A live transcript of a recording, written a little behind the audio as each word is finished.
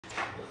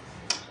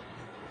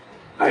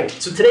All right,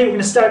 so today we're going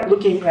to start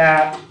looking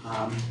at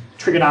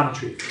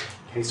trigonometry.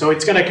 Okay, so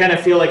it's going to kind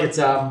of feel like it's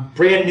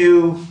brand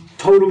new,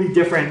 totally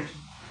different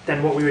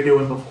than what we were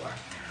doing before.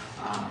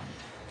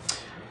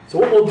 So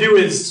what we'll do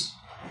is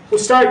we'll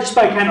start just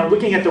by kind of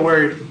looking at the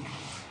word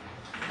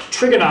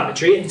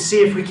trigonometry and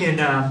see if we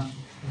can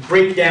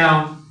break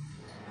down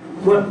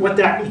what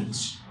that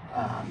means.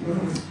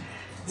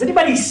 Does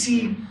anybody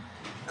see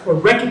or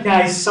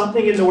recognize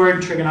something in the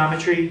word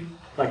trigonometry,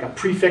 like a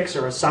prefix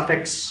or a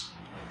suffix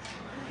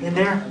in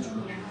there?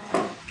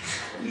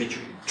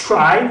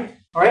 Tri.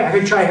 All right, I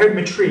heard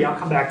metry. I'll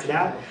come back to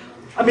that.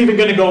 I'm even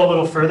going to go a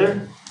little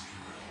further.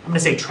 I'm going to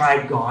say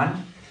trigon.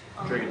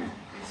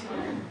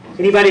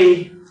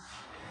 Anybody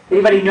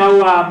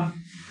know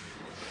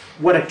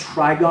what a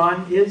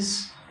trigon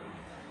is?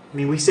 I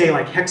mean, we say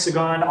like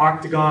hexagon,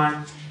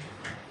 octagon.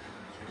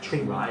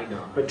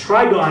 Trigon. But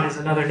trigon is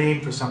another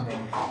name for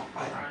something.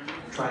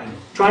 Triangle.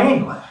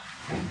 Triangle.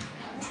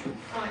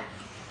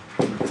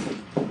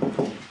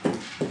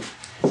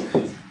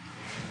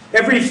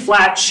 Every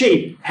flat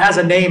shape has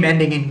a name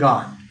ending in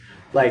gon.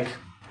 Like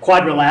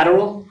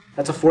quadrilateral,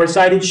 that's a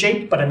four-sided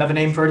shape, but another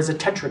name for it is a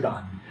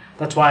tetragon.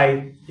 That's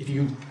why if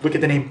you look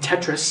at the name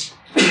Tetris,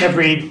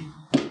 every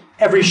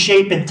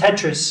shape in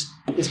Tetris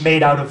is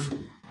made out of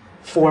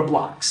 4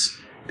 blocks,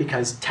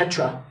 because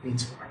tetra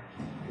means 4.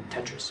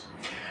 Tetris.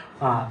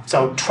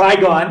 So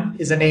trigon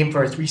is a name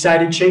for a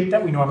 3-sided shape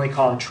that we normally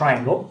call a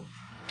triangle.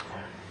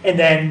 And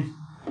then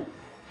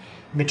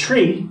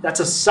metry, that's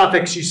a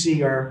suffix you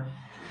see, or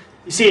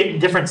you see it in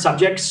different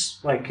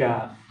subjects like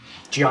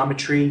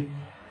geometry,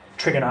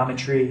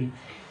 trigonometry.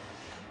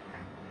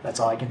 That's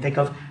all I can think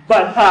of.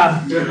 But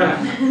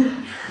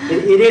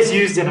it is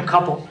used in a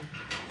couple.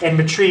 And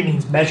metry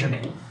means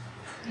measurement.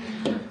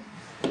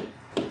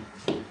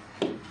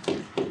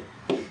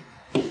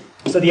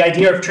 So the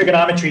idea of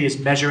trigonometry is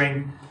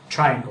measuring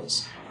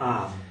triangles.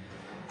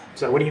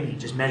 So what do you mean?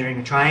 Just measuring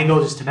a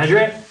triangle just to measure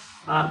it?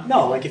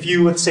 No, like if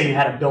you, let's say you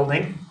had a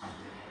building,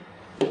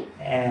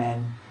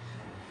 and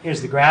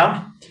here's the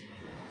ground,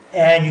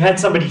 and you had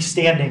somebody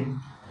standing,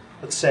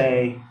 let's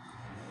say,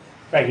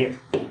 right here.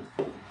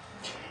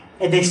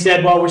 And they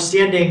said, well, we're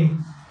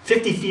standing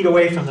 50 feet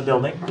away from the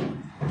building,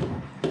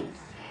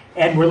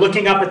 and we're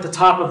looking up at the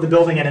top of the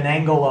building at an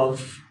angle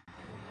of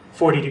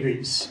 40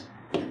 degrees.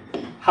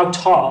 How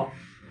tall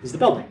is the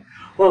building?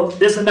 Well,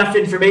 there's enough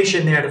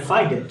information there to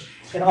find it,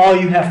 and all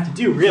you have to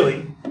do,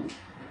 really,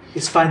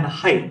 is find the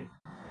height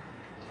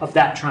of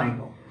that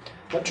triangle.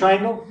 What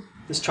triangle?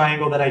 This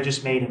triangle that I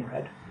just made in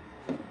red.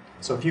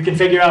 So if you can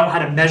figure out how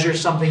to measure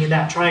something in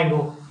that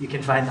triangle, you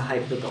can find the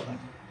height of the building.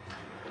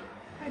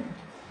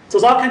 So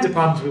there's all kinds of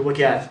problems we look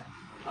at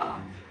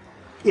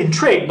in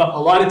trig, but a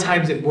lot of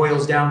times it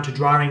boils down to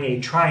drawing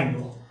a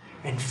triangle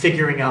and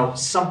figuring out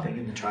something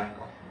in the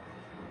triangle.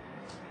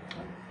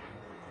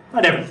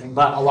 Not everything,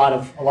 but a lot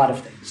of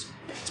things.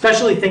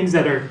 Especially things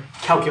that are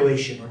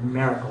calculation or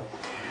numerical.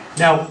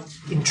 Now,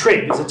 in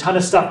trig, there's a ton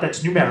of stuff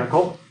that's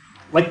numerical,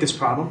 like this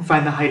problem,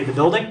 find the height of the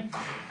building.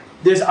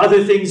 There's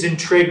other things in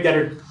trig that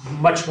are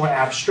much more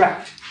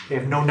abstract. They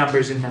have no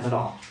numbers in them at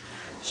all.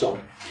 So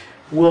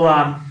we'll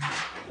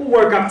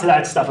work up to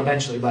that stuff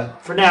eventually, but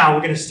for now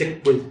we're going to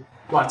stick with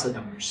lots of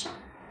numbers.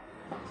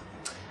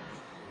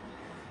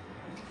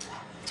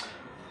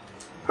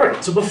 All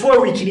right, so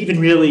before we can even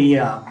really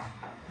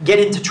get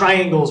into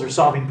triangles or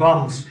solving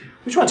problems,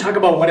 we just want to talk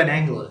about what an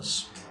angle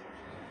is.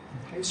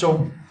 Okay,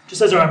 so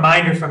just as a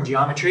reminder from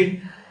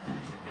geometry,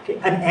 okay,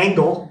 an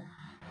angle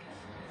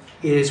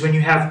is when you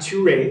have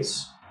 2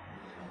 rays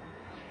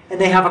and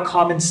they have a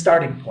common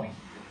starting point.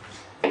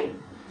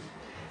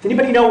 Does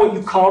anybody know what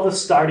you call the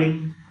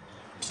starting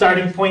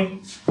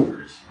point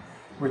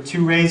where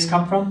 2 rays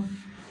come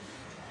from?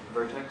 A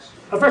vertex.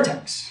 A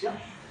vertex, yeah.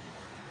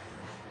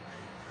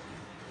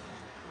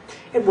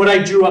 And what I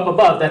drew up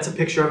above, that's a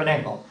picture of an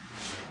angle.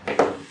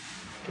 Okay,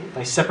 if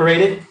I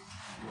separate it,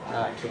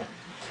 I can't.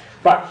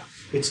 But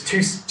it's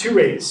two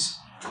rays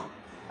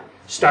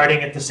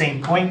starting at the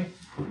same point.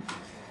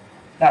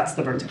 That's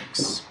the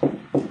vertex.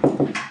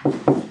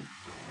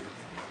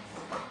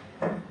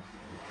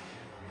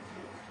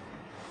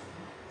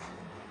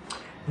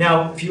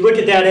 Now, if you look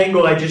at that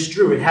angle I just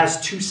drew, it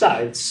has 2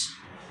 sides.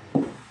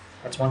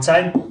 That's one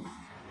side,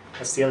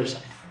 that's the other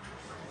side.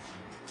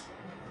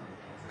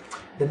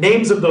 The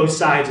names of those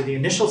sides are the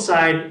initial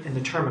side and the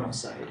terminal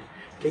side.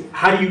 Okay,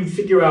 how do you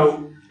figure out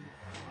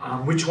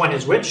which one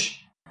is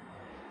which?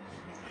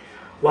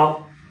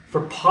 Well,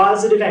 for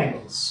positive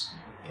angles,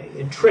 okay,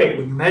 in trig,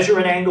 when you measure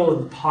an angle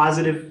in the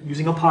positive,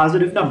 using a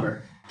positive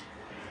number,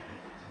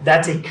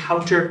 that's a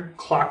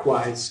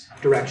counterclockwise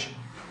direction.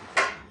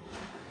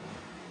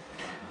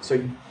 So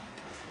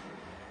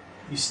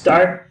you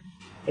start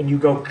and you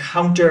go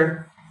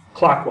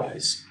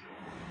counterclockwise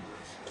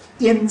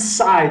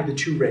inside the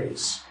 2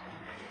 rays.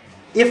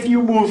 If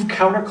you move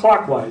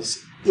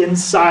counterclockwise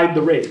inside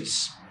the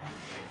rays,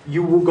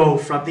 you will go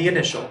from the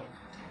initial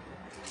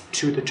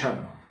to the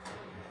terminal.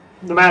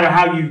 No matter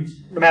how you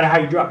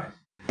draw it.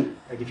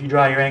 Like if you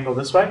draw your angle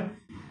this way,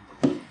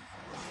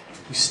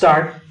 you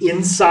start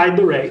inside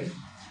the ray,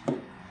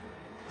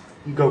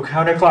 you go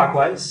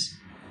counterclockwise.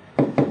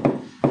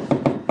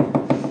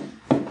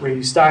 Where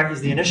you start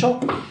is the initial.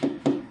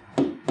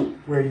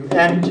 Where you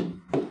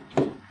end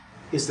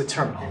is the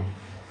terminal.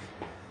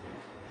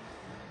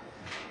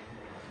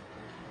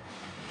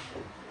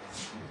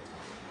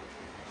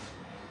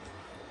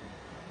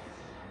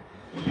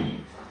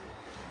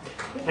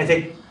 I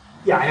think,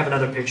 yeah, I have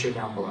another picture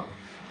down below.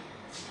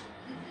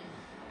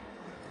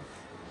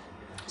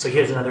 So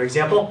here's another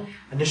example.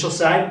 Initial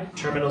side,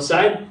 terminal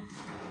side.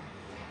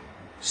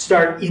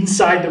 Start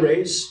inside the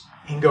rays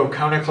and go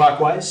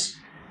counterclockwise.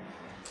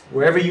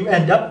 Wherever you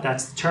end up,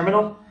 that's the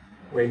terminal.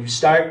 Where you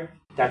start,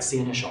 that's the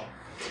initial.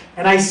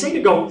 And I say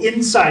to go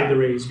inside the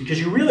rays because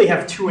you really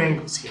have two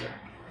angles here,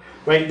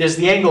 right? There's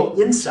the angle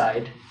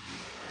inside,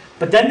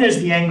 but then there's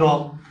the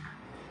angle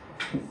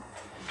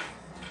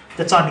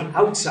that's on the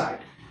outside.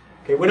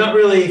 Okay, we're not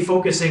really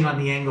focusing on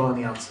the angle on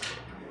the outside.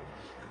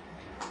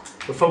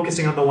 We're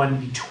focusing on the one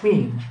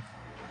between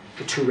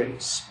the two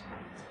rays.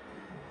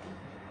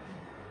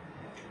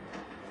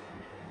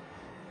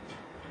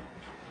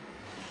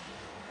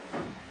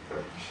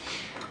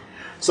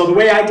 So the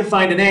way I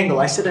define an angle,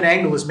 I said an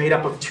angle is made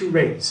up of two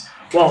rays.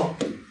 Well,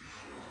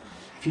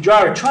 if you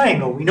draw a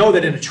triangle, we know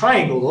that in a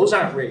triangle, those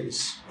aren't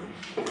rays.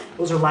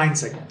 Those are line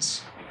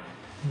segments.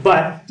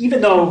 But even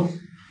though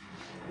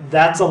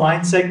that's a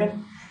line segment,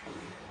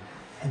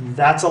 and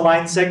that's a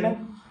line segment,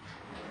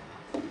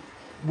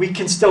 we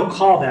can still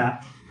call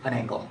that an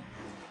angle,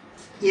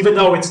 even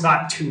though it's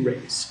not two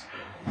rays.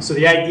 So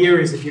the idea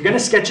is if you're going to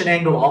sketch an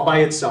angle all by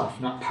itself,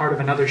 not part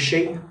of another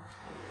shape,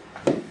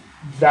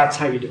 that's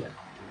how you do it.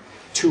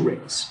 Two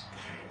rays.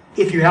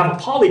 If you have a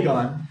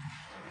polygon,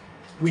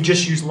 we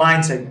just use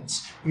line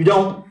segments. You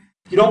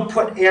don't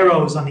put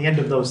arrows on the end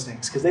of those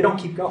things because they don't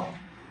keep going.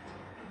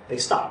 They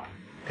stop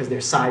because they're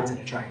sides in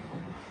a triangle.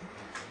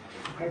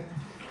 Okay.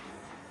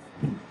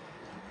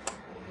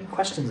 Any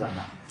questions on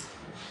that?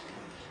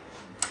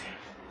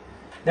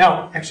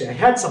 Now, actually, I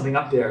had something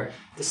up there.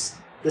 This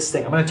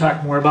thing. I'm going to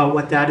talk more about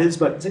what that is.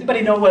 But does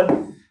anybody know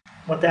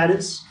what that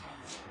is?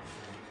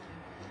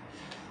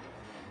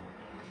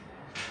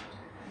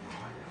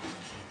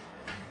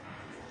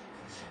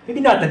 Maybe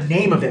not the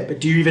name of it,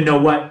 but do you even know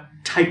what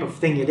type of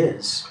thing it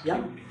is?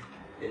 Yeah?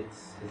 Isn't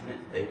it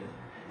theta?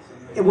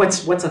 And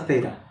what's a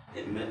theta?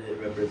 It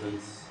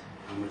represents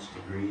how much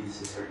degrees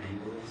a certain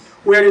angle is.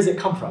 Where does it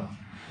come from?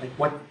 Like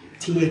what?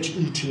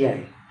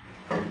 Theta.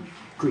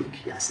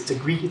 Greek, yes.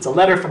 It's a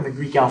letter from the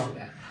Greek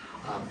alphabet.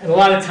 And a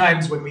lot of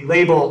times when we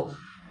label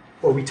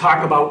or we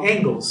talk about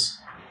angles,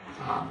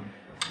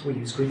 we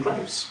use Greek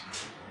letters.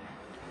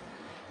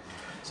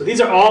 So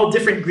these are all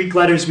different Greek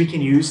letters we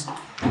can use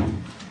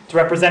to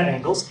represent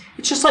angles.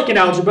 It's just like in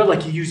algebra,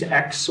 like you use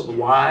X or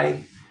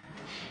Y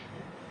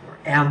or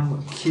M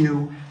or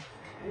Q,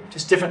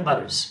 just different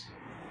letters.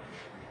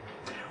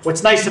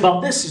 What's nice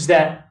about this is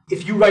that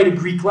if you write a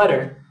Greek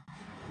letter,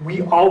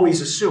 we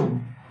always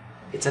assume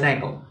it's an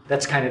angle.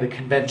 That's kind of the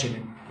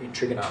convention in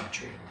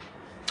trigonometry.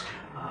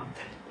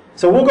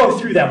 So we'll go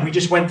through them. We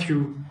just went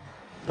through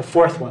the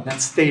fourth one.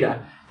 That's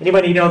theta.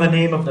 Anybody know the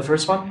name of the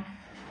first one?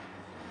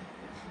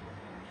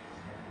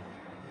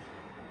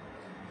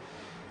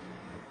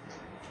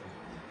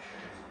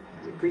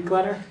 Greek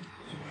letter?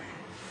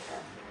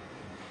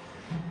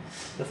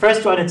 The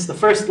first one, it's the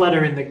first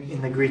letter in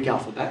the Greek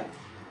alphabet.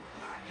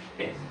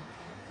 Any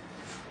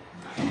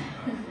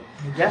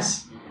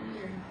guess?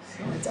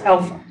 It's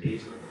alpha.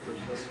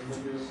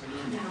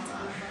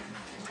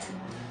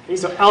 Okay,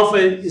 so alpha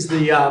is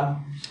the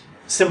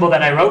symbol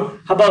that I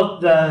wrote. How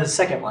about the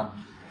second one?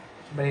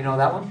 Anybody know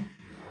that one?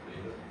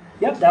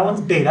 Yep, that one's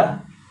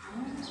beta.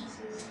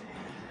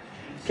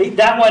 Okay,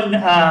 that one,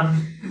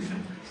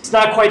 it's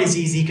not quite as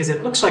easy because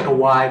it looks like a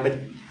Y, but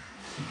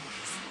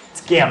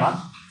it's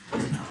gamma.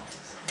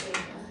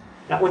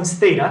 That one's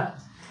theta.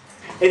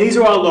 And these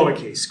are all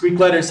lowercase. Greek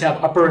letters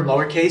have upper and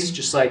lowercase,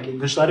 just like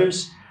English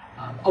letters.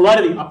 A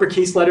lot of the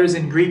uppercase letters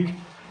in Greek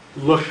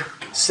look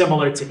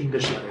similar to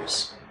English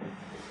letters.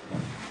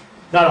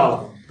 Not all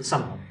of them, but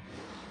some of them.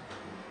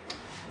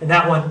 And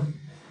that one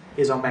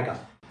is omega.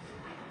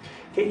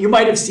 Okay, you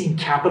might have seen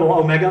capital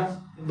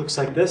omega. It looks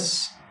like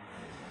this.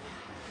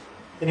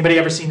 Anybody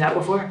ever seen that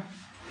before?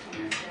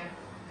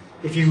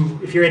 If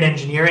you're in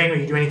engineering or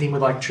you do anything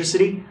with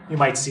electricity, you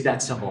might see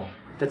that symbol.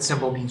 That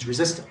symbol means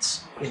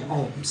resistance in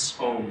ohms.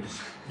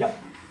 Ohms. Yep.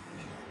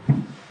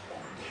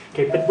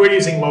 Okay, but we're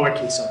using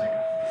lowercase omega.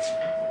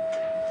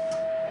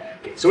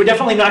 Okay, so we're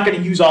definitely not going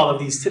to use all of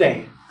these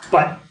today.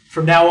 But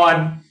from now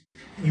on,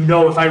 you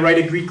know if I write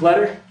a Greek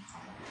letter,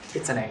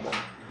 it's an angle.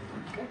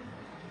 Okay.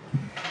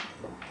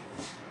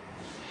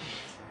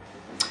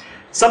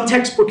 Some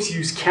textbooks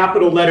use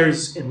capital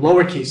letters and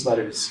lowercase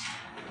letters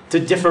to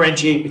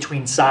differentiate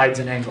between sides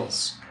and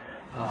angles.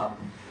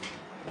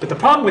 But the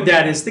problem with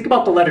that is, think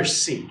about the letter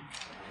C.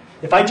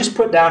 If I just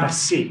put down a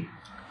C,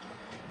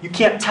 you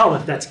can't tell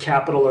if that's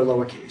capital or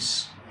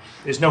lowercase.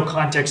 There's no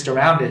context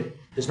around it.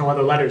 There's no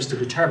other letters to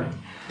determine.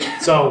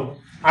 So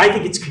I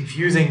think it's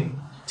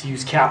confusing to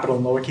use capital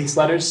and lowercase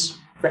letters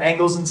for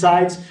angles and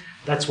sides.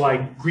 That's why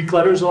Greek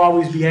letters will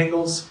always be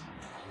angles.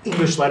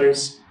 English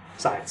letters,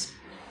 sides.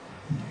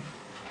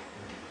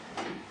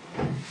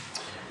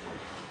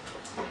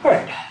 All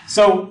right,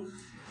 so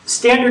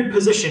standard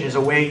position is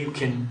a way you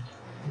can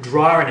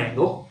draw an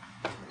angle.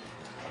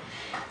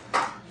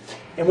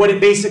 And what it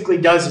basically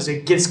does is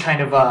it gives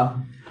kind of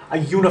a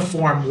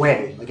uniform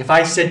way. Like if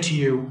I said to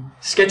you,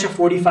 sketch a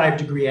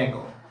 45-degree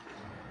angle,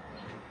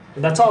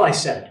 and that's all I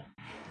said,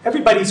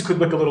 everybody's could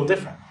look a little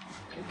different.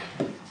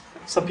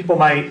 Some people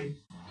might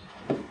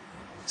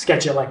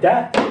sketch it like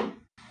that.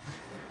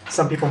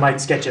 Some people might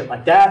sketch it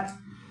like that,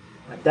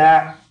 like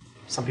that.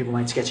 Some people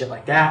might sketch it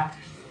like that.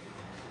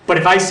 But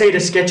if I say to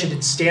sketch it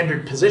in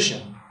standard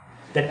position,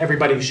 then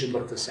everybody should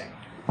look the same.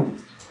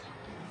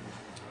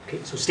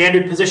 Okay, so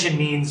standard position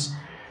means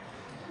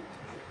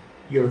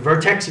your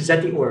vertex is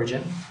at the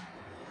origin.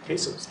 Okay,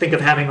 so think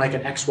of having like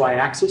an XY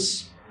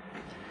axis.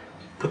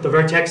 Put the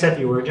vertex at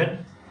the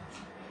origin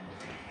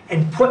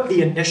and put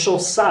the initial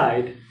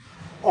side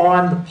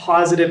on the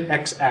positive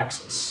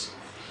x-axis.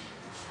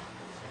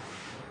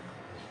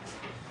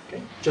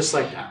 Okay, just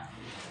like that.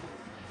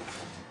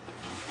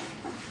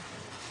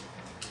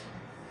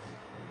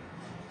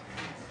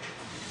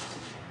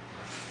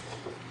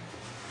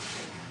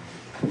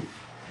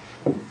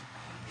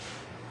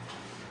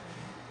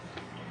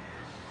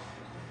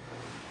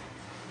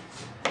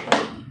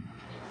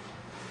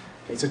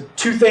 Okay, so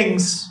two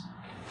things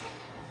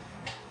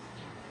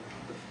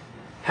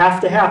have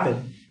to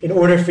happen in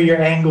order for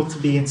your angle to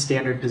be in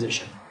standard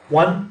position.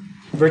 One,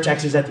 the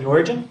vertex is at the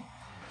origin.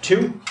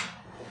 Two,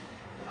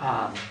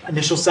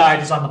 initial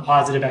side is on the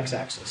positive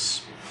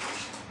x-axis.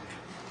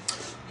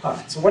 All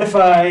right, so what if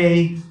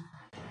I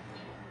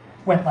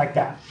went like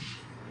that?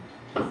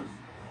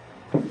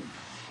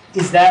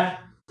 Is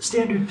that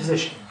standard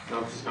position?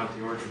 No, it's not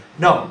the origin.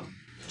 No,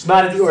 it's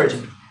not at the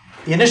origin.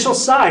 The initial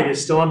side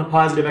is still on the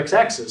positive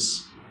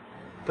x-axis,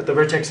 but the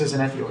vertex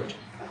isn't at the origin.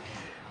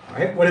 All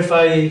right, what if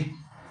I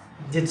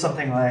did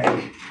something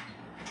like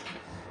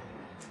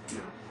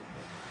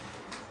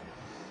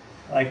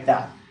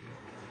that?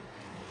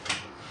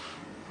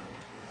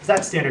 Is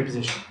that standard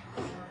position?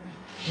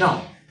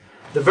 No.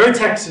 The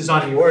vertex is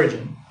on the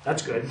origin,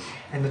 that's good,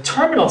 and the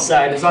terminal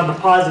side is on the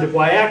positive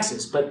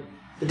y-axis, but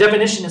the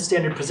definition of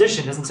standard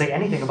position doesn't say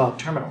anything about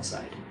terminal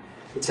side.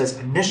 It says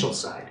initial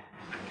side.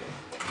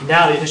 Okay.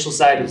 Now the initial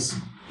side is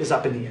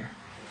up in the air.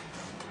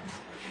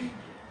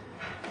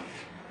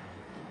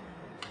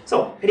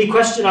 So, any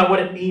question on what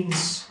it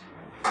means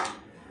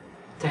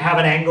to have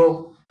an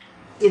angle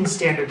in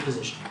standard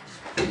position?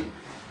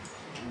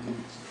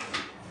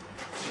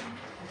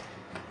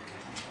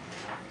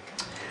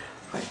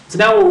 Right. So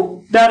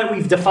now that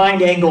we've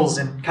defined angles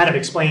and kind of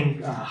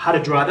explained how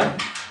to draw them,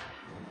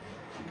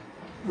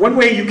 one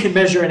way you can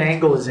measure an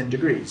angle is in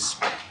degrees.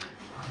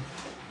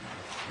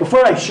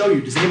 Before I show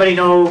you, does anybody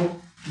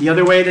know the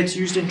other way that's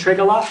used in trig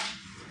a lot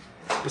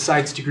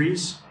besides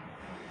degrees?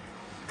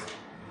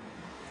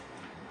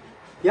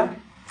 Yeah?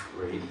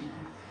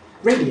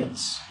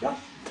 Radians. Yeah.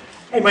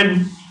 And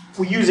when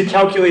we use a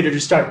calculator to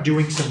start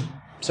doing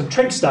some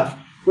trig stuff,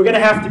 we're going to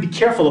have to be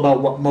careful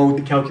about what mode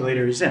the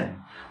calculator is in.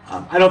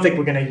 I don't think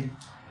we're going to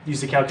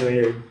use the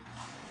calculator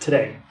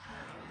today.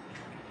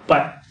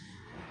 But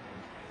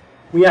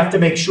we have to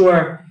make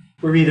sure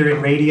we're either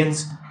in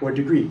radians or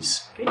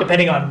degrees, okay,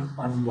 depending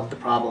on what the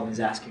problem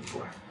is asking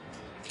for.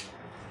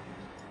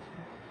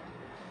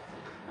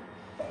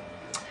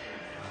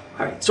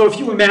 All right, so if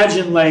you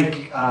imagine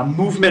like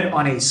movement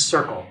on a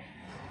circle,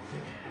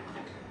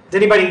 does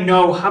anybody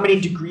know how many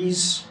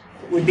degrees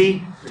it would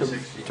be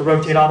to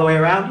rotate all the way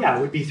around? Yeah,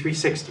 it would be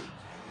 360.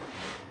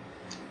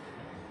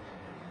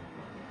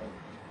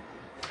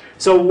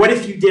 So what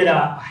if you did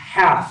a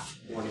half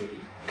 180.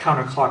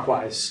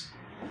 counterclockwise?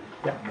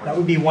 Yeah, that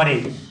would be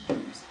 180.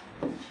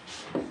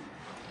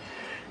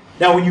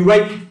 Now when you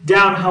write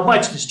down how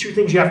much, there's two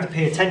things you have to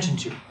pay attention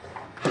to.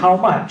 How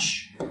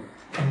much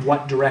and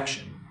what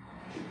direction.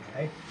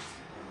 Okay?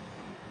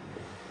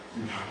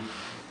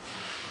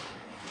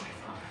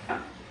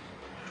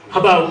 How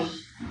about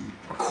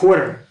a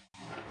quarter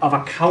of a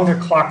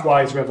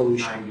counterclockwise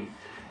revolution? 90.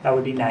 That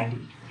would be 90.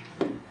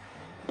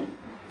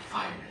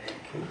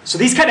 So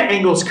these kind of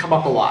angles come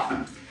up a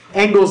lot.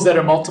 Angles that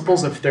are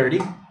multiples of 30,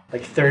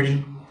 like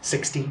 30,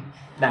 60,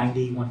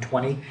 90,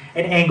 120,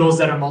 and angles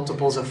that are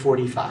multiples of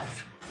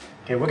 45.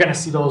 Okay, we're going to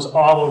see those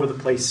all over the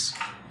place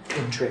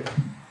in trig.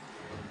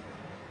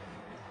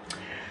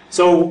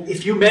 So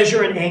if you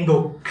measure an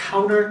angle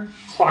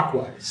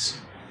counterclockwise,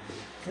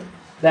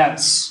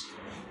 that's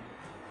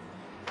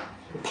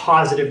the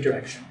positive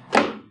direction.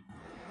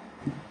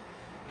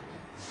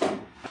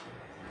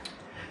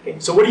 Okay,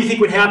 so what do you think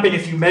would happen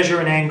if you measure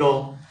an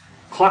angle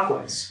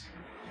clockwise?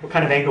 What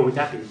kind of angle would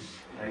that be?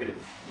 Negative.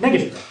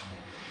 Negative.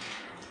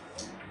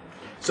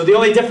 So the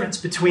only difference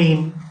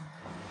between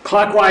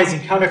clockwise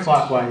and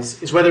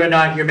counterclockwise is whether or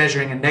not you're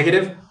measuring a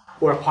negative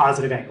or a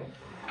positive angle.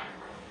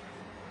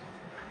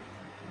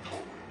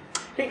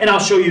 Okay, and I'll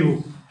show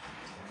you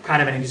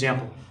kind of an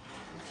example.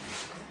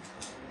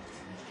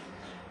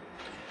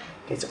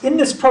 Okay, so in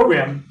this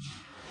program,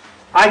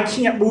 I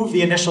can't move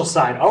the initial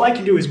side. All I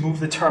can do is move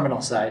the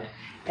terminal side,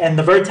 and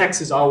the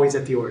vertex is always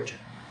at the origin.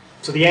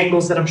 So the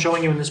angles that I'm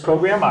showing you in this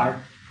program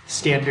are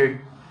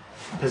standard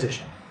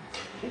position.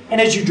 And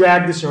as you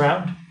drag this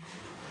around,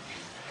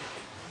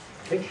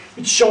 okay,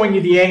 it's showing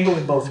you the angle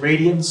in both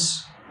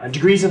radians,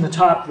 degrees in the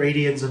top,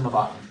 radians in the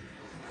bottom.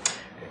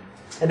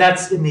 And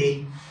that's in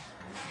the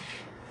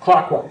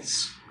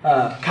clockwise,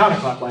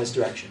 counterclockwise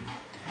direction.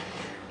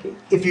 Okay.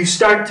 If you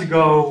start to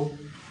go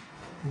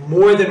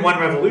more than one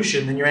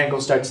revolution, then your angle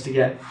starts to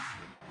get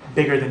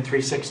bigger than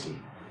 360.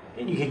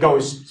 And you can go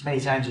as many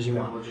times as you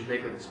want. We'll just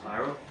make like a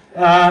spiral.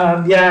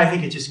 Yeah, I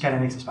think it just kind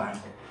of makes a spiral.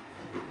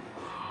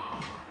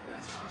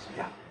 That's awesome.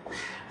 Yeah.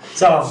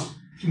 So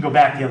you can go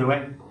back the other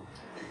way.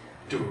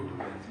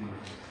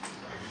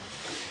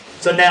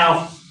 So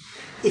now,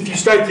 if you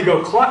start to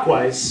go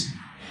clockwise,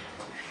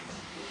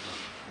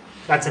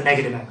 that's a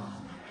negative angle.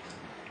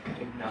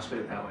 Okay, now spin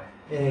it that way.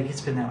 Yeah, it can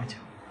spin that way too.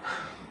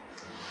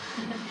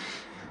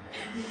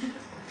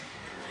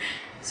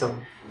 So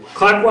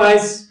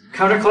clockwise,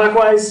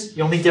 counterclockwise,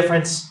 the only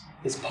difference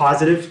is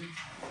positive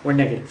or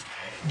negative.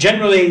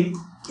 Generally,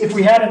 if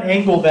we had an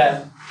angle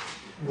that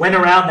went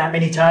around that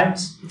many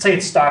times, let's say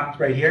it stopped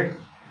right here,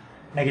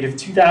 negative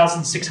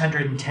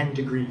 2,610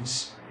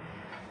 degrees.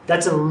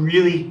 That's a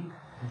really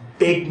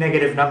big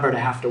negative number to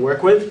have to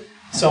work with.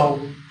 So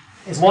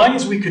as long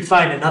as we could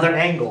find another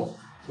angle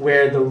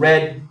where the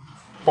red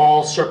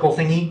ball circle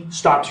thingy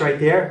stops right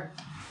there,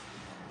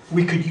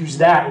 we could use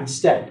that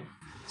instead.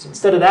 So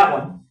instead of that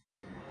one,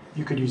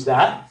 you could use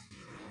that,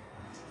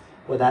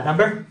 or that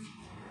number,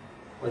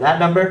 or that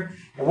number.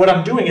 And what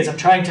I'm doing is I'm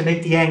trying to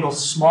make the angle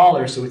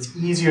smaller so it's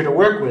easier to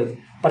work with,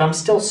 but I'm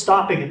still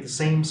stopping at the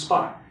same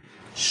spot,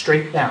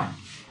 straight down.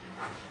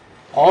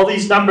 All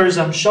these numbers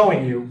I'm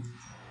showing you,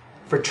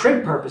 for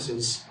trig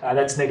purposes,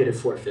 that's negative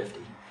 450.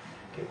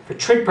 Okay, for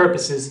trig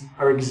purposes,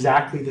 are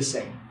exactly the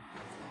same.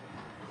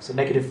 So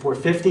negative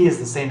 450 is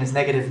the same as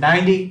negative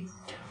 90,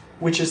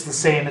 which is the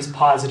same as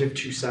positive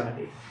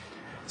 270.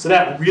 So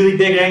that really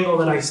big angle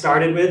that I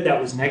started with, that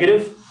was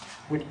negative,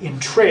 in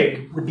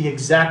trig would be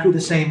exactly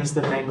the same as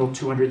the angle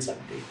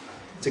 270.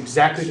 It's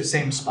exactly the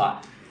same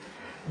spot.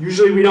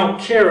 Usually we don't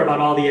care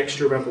about all the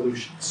extra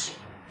revolutions,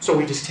 so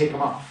we just take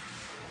them off.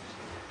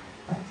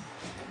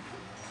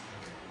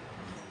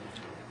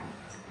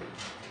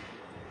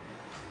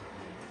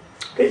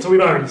 Okay, so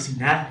we've already seen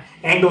that.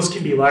 Angles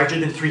can be larger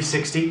than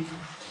 360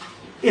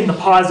 in the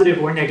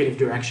positive or negative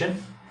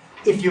direction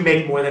if you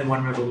make more than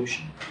one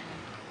revolution.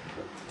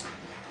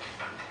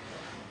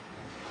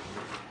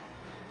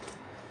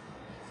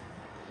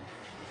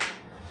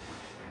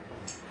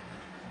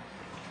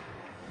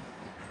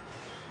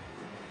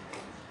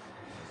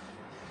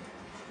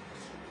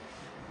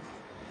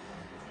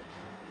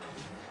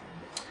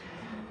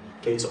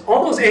 Okay, so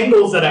all those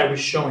angles that I was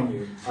showing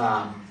you,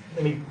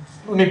 let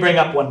me bring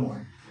up one more.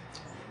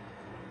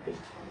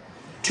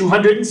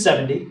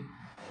 270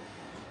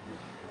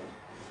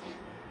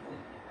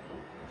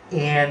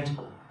 and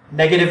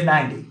negative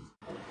 90.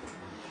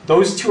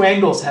 Those two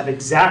angles have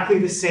exactly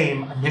the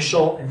same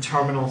initial and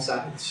terminal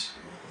sides.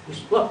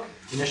 Just look,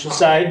 the initial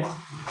side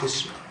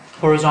is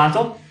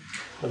horizontal,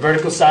 the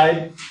vertical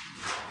side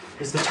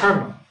is the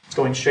terminal. It's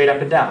going straight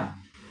up and down.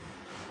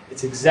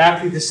 It's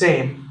exactly the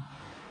same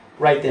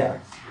right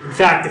there. In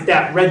fact, if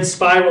that red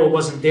spiral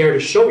wasn't there to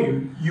show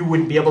you, you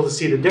wouldn't be able to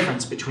see the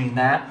difference between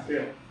that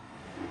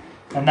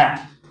and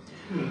that.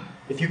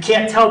 If you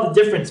can't tell the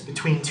difference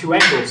between two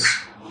angles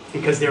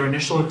because their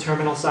initial and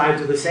terminal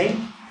sides are the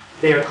same,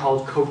 they are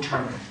called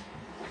coterminal.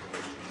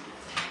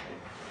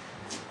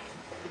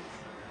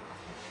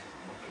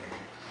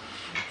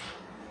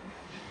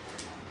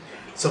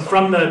 So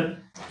from the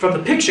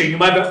picture, you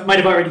might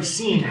have already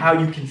seen how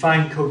you can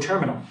find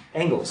coterminal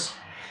angles.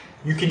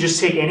 You can just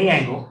take any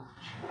angle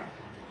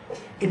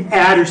and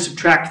add or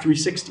subtract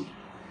 360.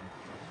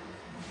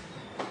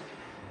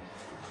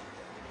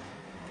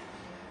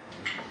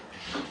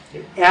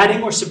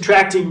 Adding or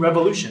subtracting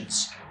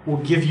revolutions will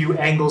give you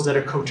angles that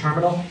are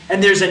coterminal,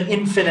 and there's an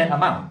infinite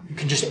amount. You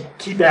can just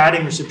keep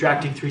adding or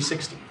subtracting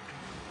 360.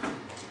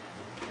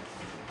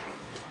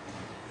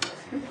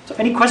 So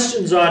any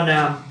questions on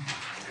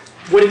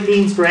what it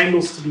means for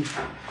angles to be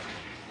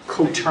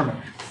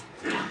coterminal?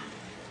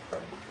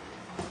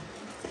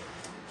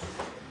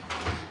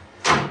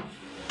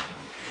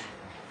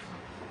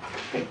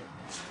 Okay.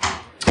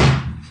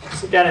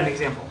 Let's look at an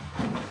example.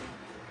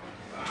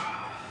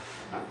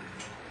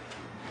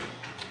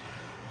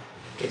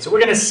 Okay, so we're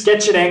going to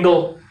sketch an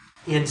angle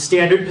in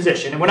standard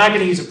position, and we're not going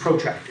to use a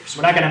protractor, so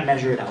we're not going to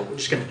measure it out. We're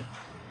just going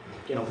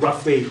to,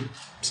 roughly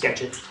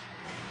sketch it.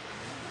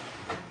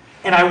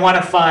 And I want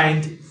to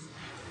find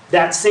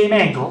that same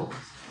angle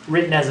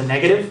written as a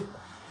negative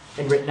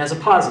and written as a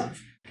positive.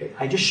 Okay,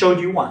 I just showed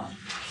you one.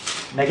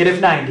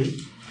 Negative 90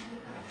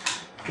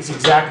 is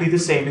exactly the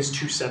same as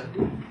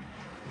 270.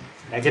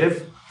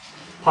 Negative,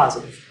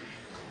 positive.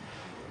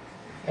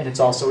 And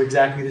it's also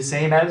exactly the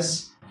same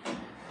as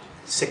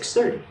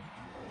 630.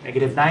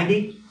 Negative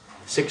 90,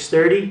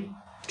 630,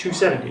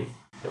 270.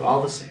 They're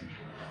all the same.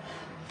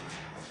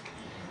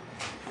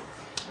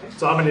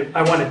 So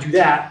I want to do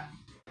that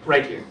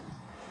right here.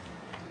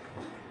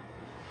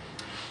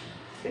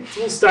 Okay,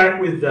 so we'll start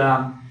with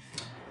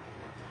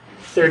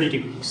 30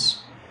 degrees.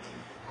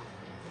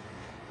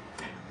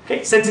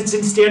 Okay, since it's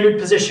in standard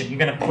position, you're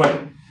going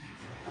to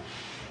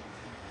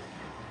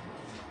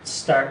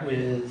start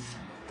with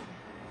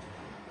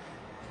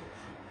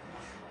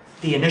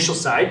the initial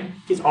side.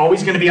 It's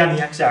always going to be on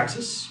the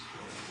x-axis.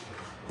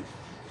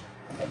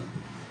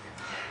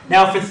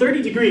 Now for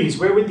 30 degrees,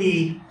 where would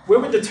the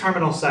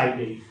terminal side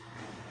be?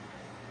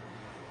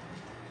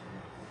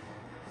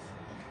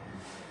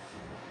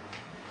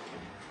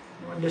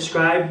 You want to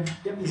describe,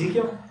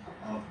 Ezekiel?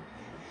 Up,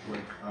 like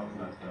up,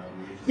 not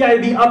down. Yeah,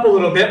 it'd be up a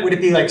little bit. Would it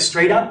be like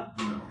straight up?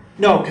 No.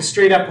 No, because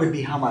straight up would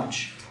be how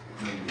much?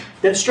 90.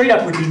 That straight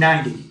up would be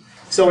 90.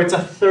 So it's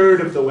a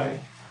third of the way,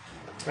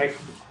 right?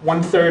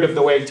 1/3 of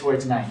the way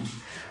towards 90.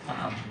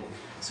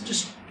 So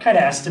just kind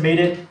of estimate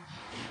it.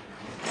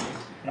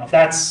 If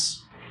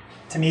that's,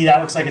 to me, that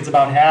looks like it's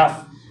about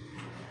half.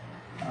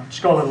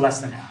 Just go a little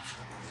less than half.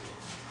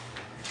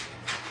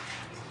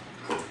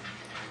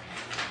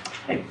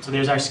 Okay, so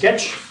there's our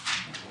sketch.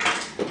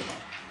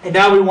 And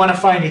now we want to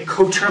find a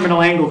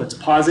coterminal angle that's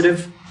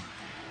positive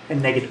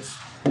and negative.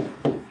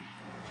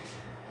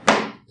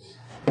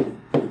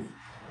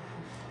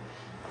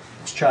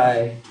 Let's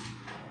try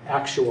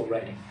actual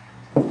writing.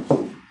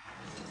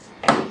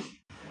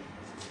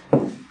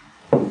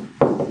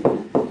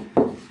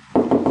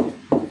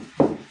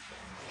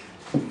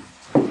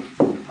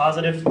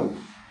 Positive,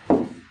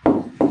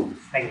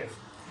 negative.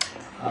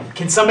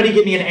 Can somebody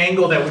give me an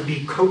angle that would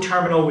be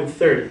coterminal with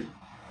 30?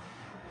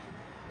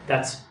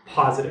 That's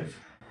positive.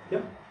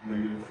 Yep.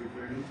 Negative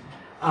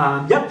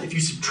 330. Yep, if you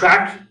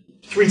subtract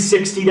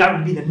 360, that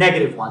would be the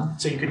negative one.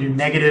 So you could do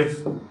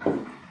negative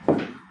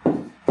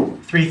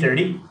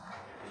 330.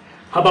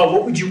 How about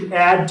what would you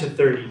add to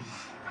 30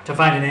 to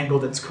find an angle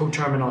that's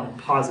coterminal and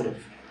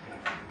positive?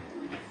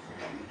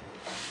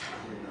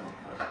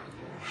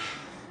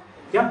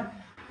 Yep.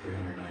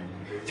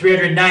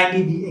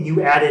 390, and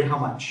you added how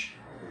much?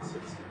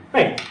 360.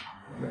 Right.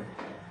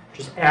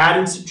 Just add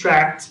and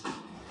subtract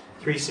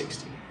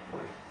 360.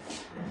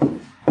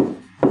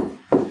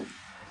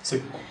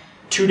 So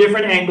two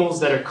different angles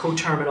that are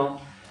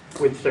coterminal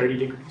with 30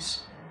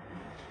 degrees.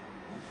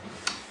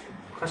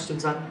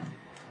 Questions on that?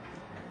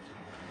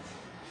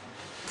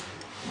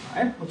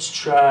 All right, let's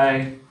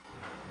try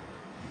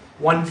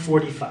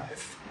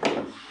 145.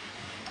 Okay,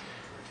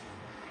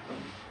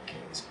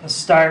 so let's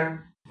start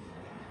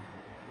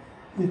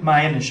with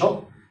my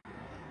initial.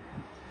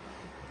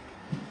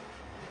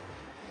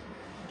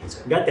 Okay, so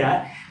I've got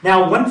that.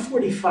 Now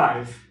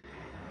 145,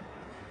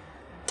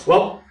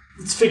 well,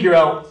 let's figure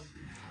out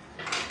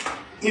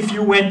if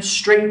you went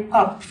straight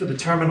up for the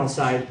terminal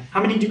side,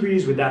 how many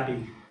degrees would that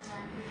be?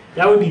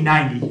 That would be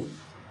 90.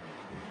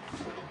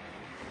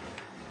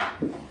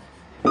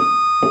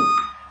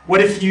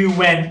 What if you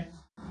went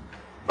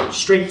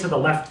straight to the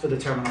left for the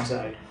terminal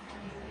side?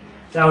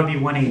 That would be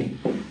 180.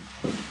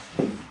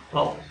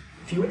 Well,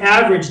 if you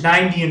average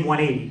 90 and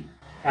 180,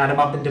 add them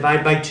up and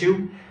divide by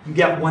 2, you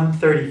get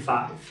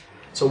 135.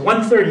 So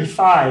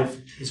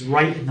 135 is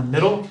right in the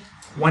middle,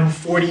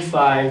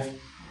 145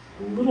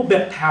 a little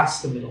bit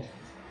past the middle.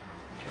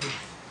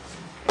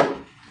 All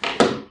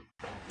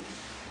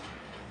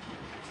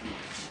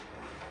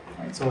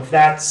right, so if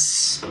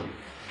that's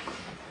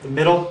the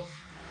middle,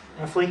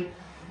 roughly,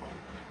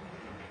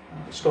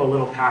 just go a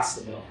little past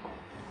the middle.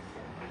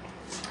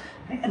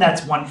 And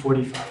that's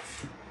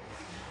 145.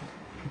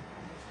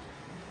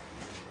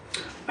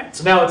 All right,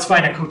 so now let's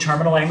find a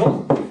coterminal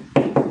angle.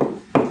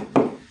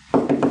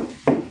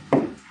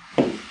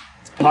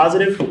 It's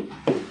positive,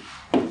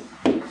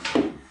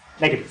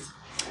 negative.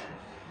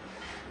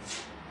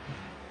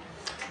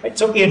 All right,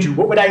 so Andrew,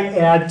 what would I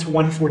add to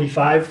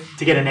 145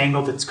 to get an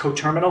angle that's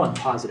coterminal and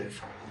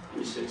positive?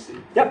 360.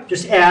 Yep,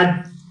 just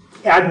add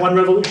one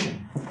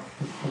revolution.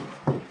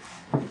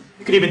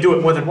 You could even do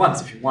it more than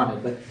once if you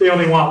wanted, but they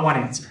only want one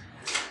answer.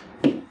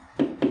 So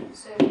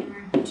in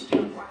order to do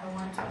it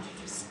 101, would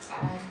you just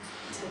add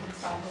to the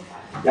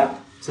 505?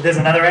 Yep. So there's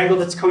another angle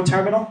that's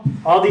coterminal.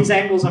 All these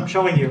angles I'm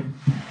showing you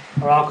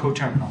are all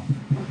coterminal.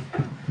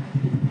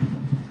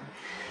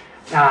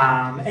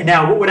 And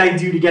now what would I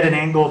do to get an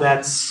angle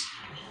that's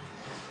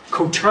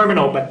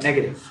coterminal but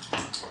negative?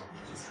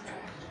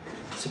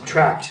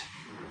 Subtract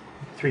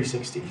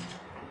 360.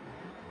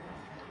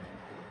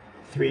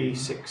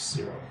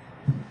 360.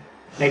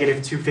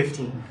 Negative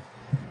 215.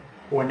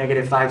 Or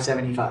negative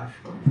 575.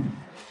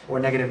 Or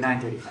negative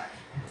 935.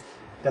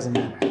 Doesn't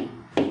matter.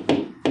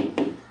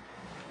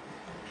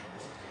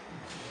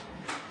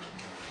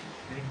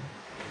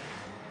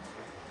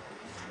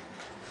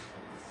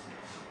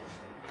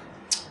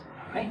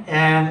 Right,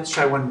 and let's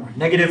try one more.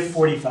 Negative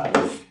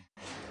 45.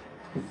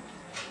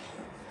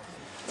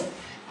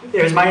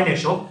 There's my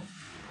initial.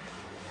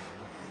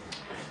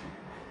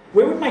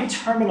 Where would my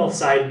terminal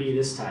side be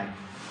this time?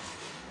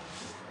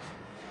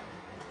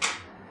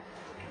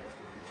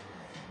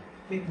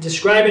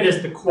 Describe it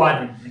as the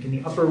quadrant, like in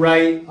the upper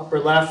right, upper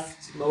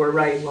left, lower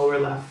right, lower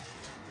left.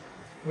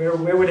 Where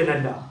would it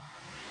end up?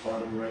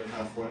 Bottom right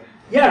halfway.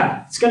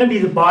 Yeah, it's going to be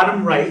the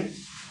bottom right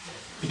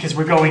because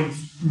we're going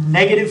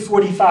negative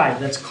 45.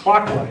 That's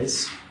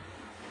clockwise.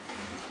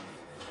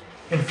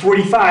 And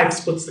 45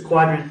 splits the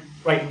quadrant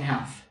right in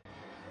half.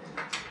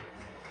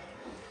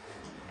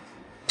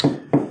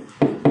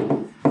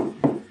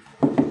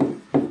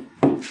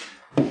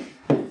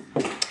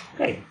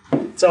 Okay,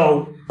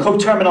 so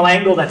coterminal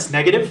angle that's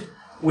negative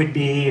would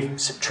be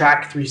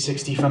subtract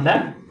 360 from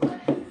that.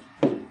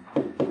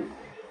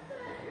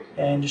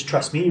 And just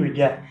trust me, you would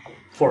get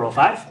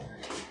 405.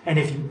 And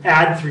if you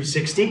add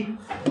 360,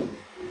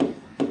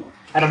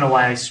 I don't know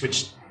why I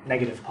switched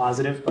negative to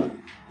positive, but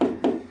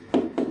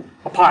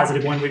a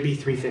positive one would be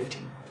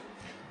 315.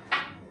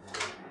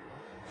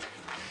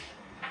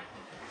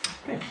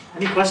 Okay,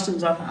 any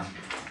questions on that?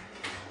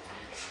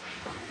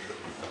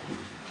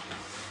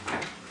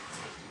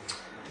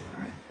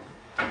 All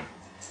right.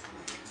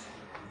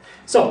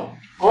 So,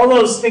 all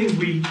those things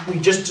we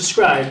just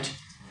described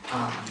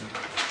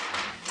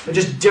are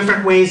just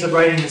different ways of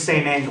writing the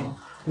same angle.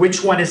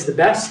 Which one is the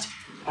best?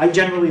 I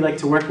generally like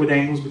to work with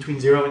angles between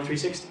 0 and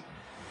 360.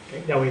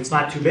 Okay, that way it's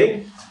not too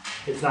big,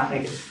 it's not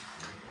negative.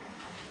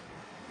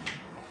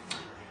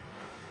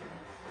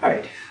 All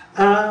right,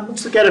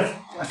 let's look at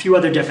a few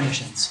other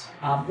definitions.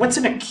 What's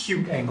an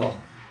acute angle?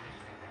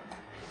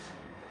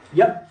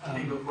 Yep.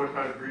 Angle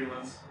 45 degree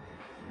less.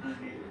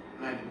 90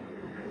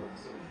 degree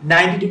less.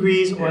 90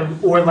 degrees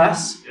or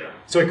less? Yeah.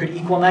 So it could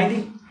equal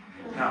 90?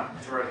 No,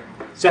 it's right.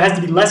 So it has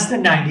to be less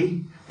than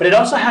 90, but it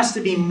also has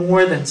to be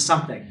more than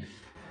something.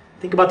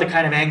 Think about the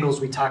kind of angles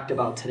we talked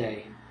about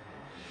today.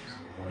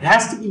 It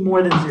has to be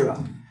more than 0.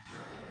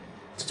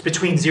 So it's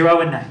between 0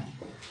 and 90.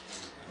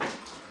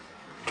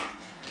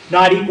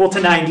 Not equal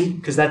to 90,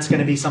 because that's going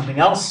to be something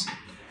else.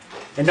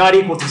 And not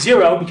equal to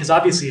 0, because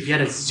obviously if you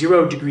had a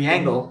 0 degree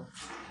angle,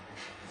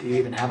 do you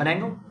even have an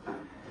angle?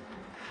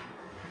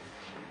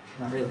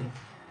 Not really.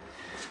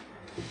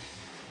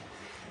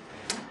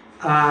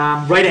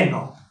 Right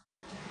angle.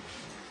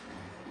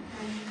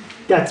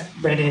 That's,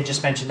 Brandon had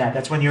just mentioned that.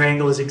 That's when your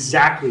angle is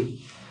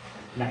exactly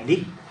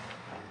 90.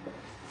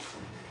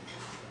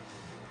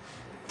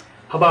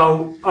 How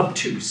about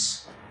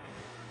obtuse?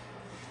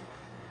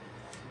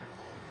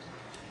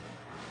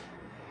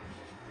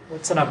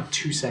 What's an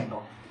obtuse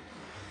angle?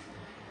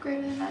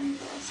 Greater than 90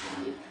 plus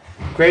 90.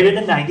 Greater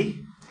than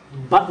 90,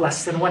 but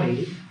less than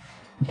 180.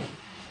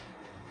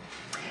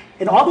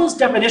 And all those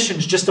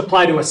definitions just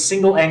apply to a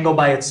single angle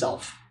by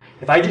itself.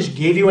 If I just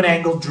gave you an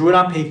angle, drew it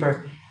on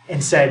paper,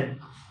 and said,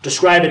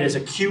 describe it as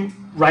acute,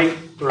 right,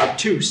 or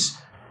obtuse,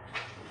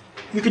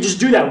 you could just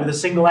do that with a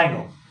single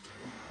angle.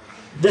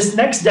 This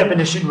next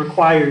definition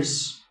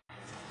requires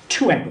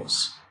two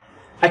angles.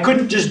 I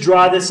couldn't just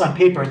draw this on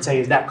paper and say,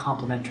 is that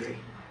complementary?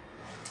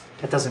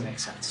 That doesn't make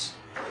sense.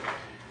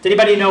 Does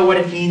anybody know what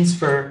it means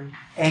for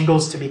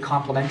angles to be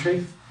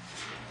complementary?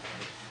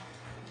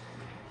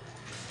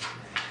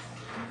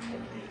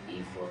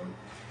 Equal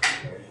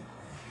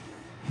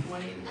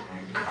 180 to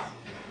 90.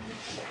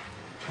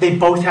 They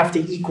both have to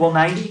equal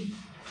 90?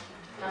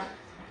 Not,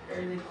 or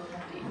they both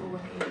have to equal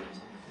 180.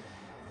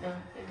 No,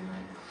 they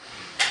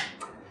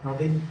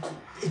might.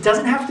 No, it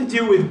doesn't have to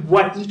do with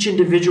what each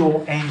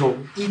individual angle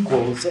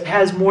equals. It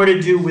has more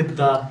to do with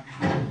the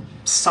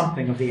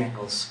something of the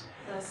angles.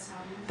 The sum.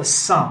 The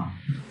sum.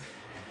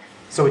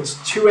 So it's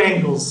two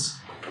angles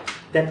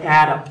that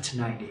add up to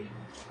 90.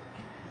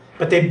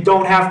 But they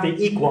don't have to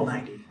equal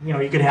 90. You know,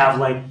 you could have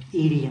like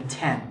 80 and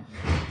 10.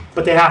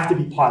 But they have to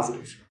be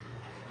positive.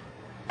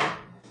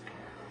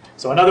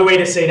 So another way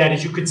to say that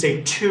is you could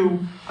say two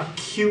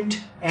acute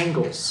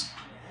angles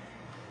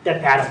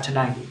that add up to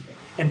 90.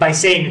 And by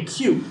saying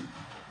acute,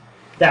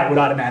 that would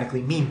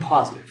automatically mean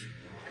positive.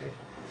 Okay.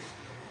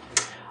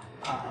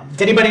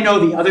 Does anybody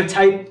know the other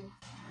type?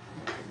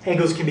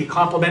 Angles can be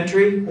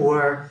complementary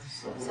or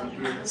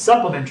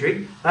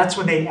supplementary. That's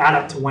when they add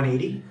up to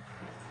 180.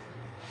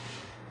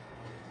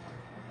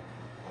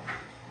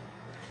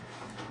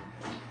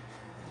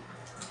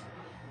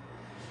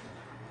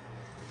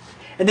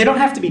 And they don't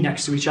have to be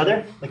next to each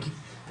other.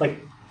 Like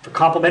for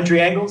complementary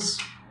angles,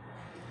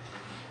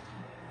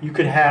 you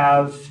could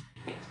have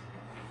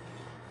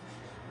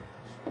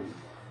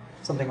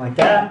something like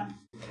that.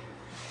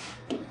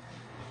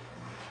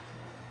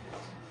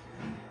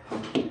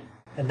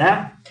 And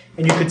that.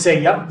 And you could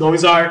say, yep,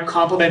 those are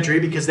complementary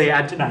because they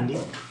add to 90.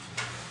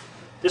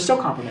 They're still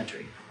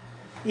complementary,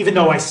 even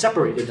though I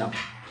separated them.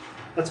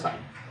 That's fine.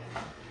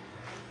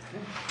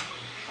 Okay.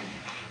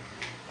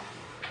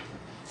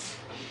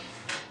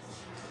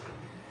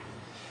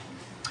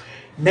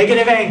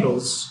 Negative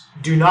angles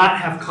do not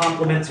have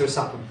complements or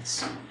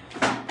supplements.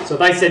 So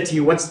if I said to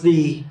you, what's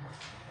the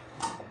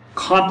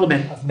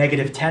complement of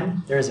negative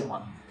 10? There isn't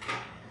one.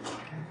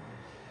 Okay.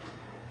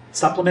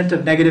 Supplement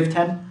of negative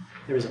 10?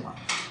 There isn't one.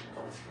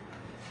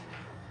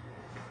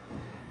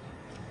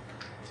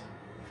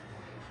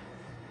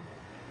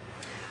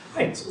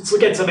 Right, so let's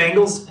look at some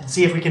angles and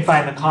see if we can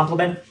find the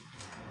complement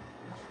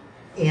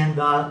and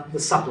the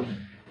supplement.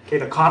 Okay,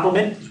 the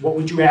complement is what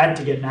would you add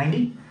to get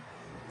 90?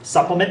 The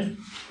supplement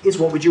is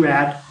what would you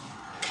add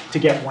to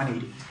get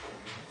 180?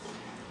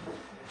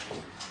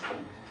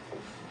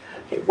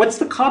 Okay, what's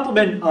the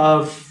complement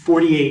of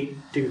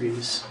 48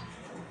 degrees?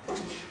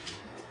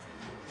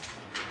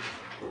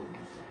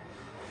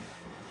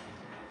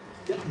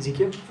 Yeah,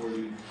 Ezekiel?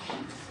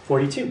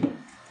 42.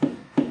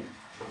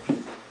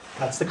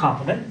 That's the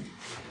complement.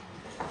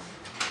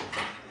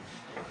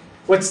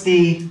 What's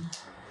the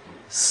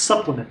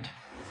supplement?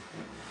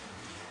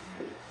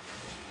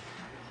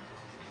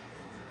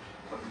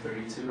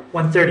 132.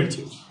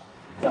 132.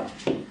 Yeah.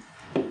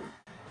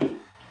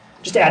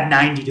 Just add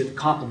 90 to the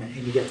complement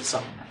and you get the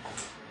supplement.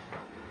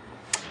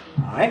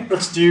 All right,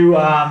 let's do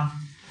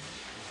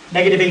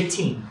negative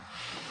 18.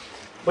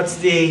 What's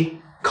the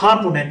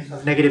complement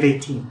of negative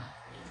 18?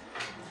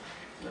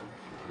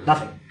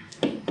 Nothing.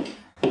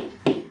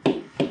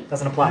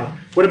 Doesn't apply.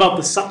 What about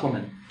the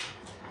supplement?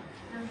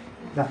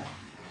 Nothing.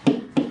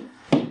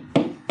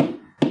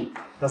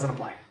 Doesn't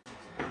apply.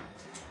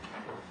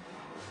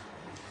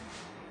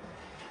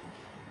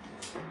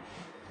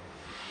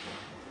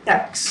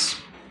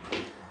 X.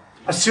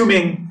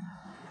 Assuming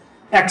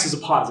x is a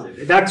positive.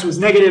 If x was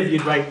negative,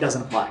 you'd write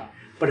doesn't apply.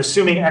 But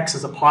assuming x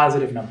is a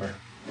positive number,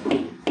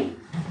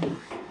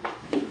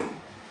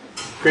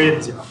 greater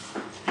than 0.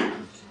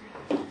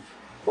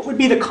 What would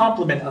be the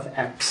complement of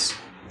x?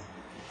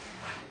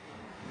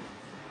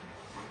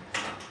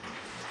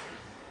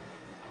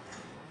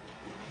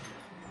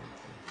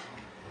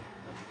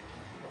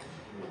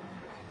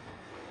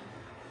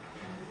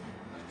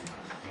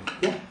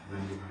 Yeah.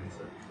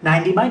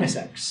 90 minus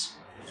x.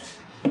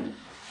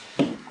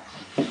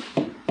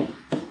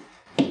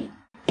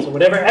 So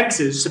whatever x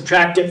is,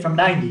 subtract it from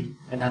 90,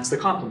 and that's the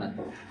complement.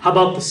 How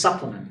about the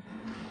supplement?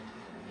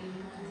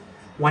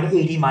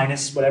 180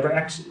 minus whatever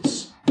x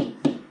is.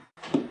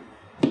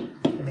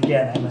 And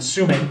again, I'm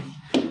assuming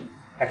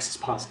x is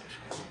positive.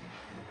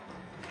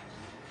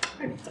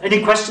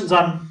 Any questions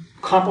on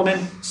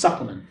complement,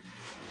 supplement?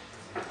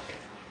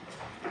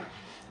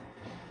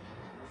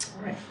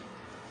 All right.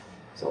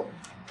 So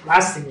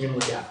last thing we're going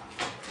to look at.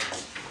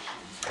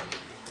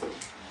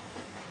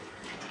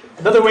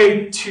 Another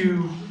way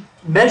to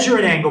measure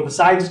an angle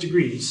besides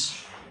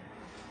degrees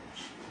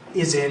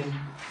is in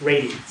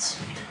radians.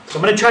 So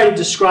I'm going to try to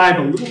describe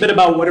a little bit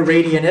about what a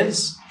radian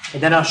is,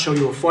 and then I'll show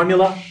you a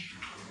formula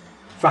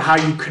for how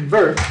you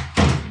convert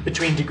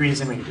between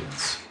degrees and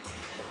radians.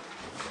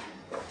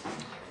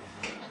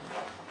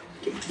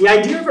 The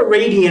idea of a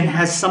radian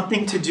has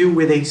something to do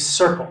with a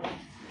circle.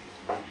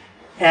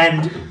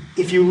 And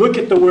if you look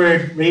at the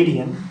word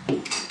radian,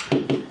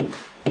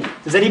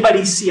 does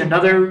anybody see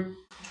another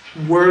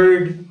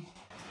word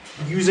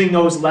using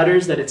those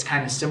letters that it's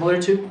kind of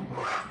similar to?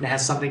 And it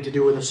has something to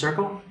do with a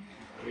circle?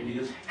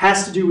 Radius.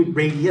 Has to do with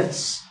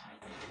radius.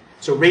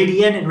 So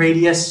radian and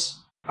radius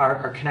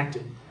are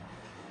connected.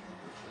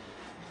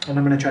 And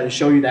I'm going to try to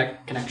show you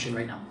that connection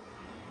right now.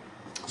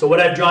 So what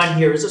I've drawn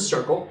here is a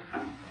circle.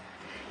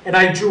 And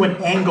I drew an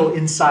angle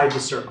inside the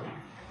circle.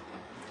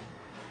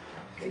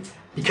 Okay.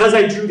 Because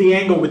I drew the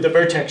angle with the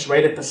vertex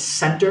right at the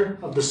center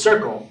of the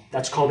circle,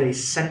 that's called a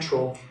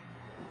central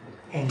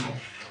angle.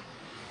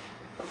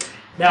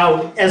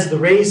 Now, as the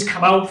rays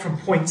come out from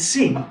point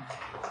C,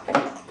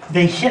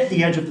 they hit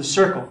the edge of the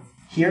circle,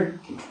 here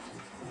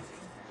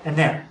and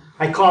there.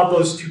 I call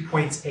those 2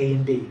 points A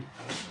and B.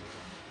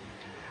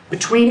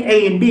 Between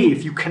A and B,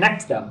 if you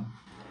connect them,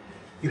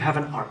 you have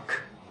an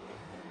arc.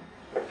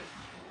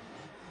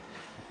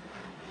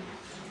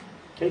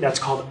 Okay, that's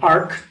called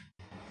arc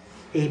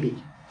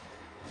AB.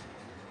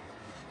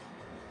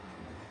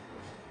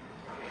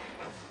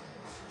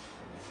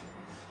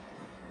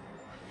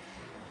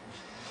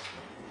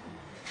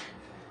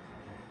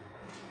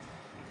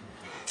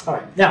 All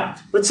right, now,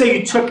 let's say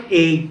you took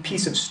a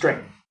piece of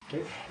string,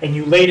 okay, and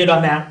you laid it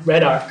on that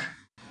red arc,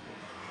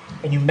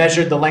 and you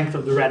measured the length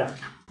of the red arc.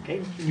 Okay?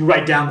 You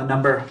write down the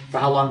number for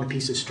how long the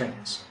piece of string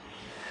is.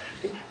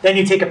 Okay? Then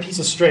you take a piece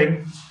of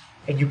string,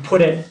 and you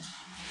put it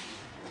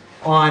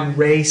on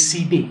ray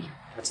CB.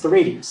 That's the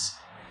radius.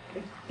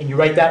 Okay? And you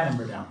write that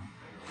number down.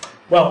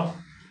 Well,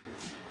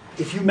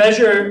 if you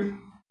measure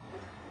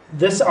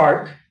this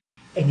arc,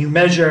 and you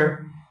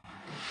measure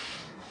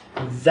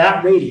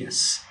that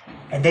radius,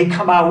 and they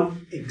come out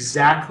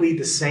exactly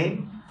the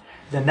same,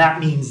 then that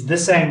means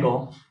this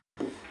angle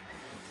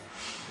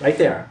right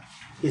there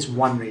is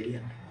 1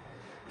 radian.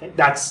 Okay?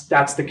 That's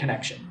the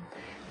connection.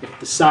 If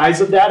the size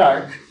of that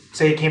arc,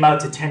 say it came out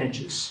to 10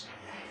 inches,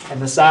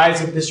 and the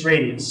size of this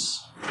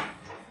radius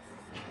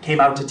came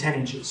out to 10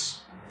 inches,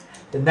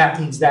 then that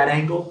means that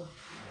angle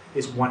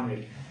is 1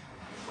 radian.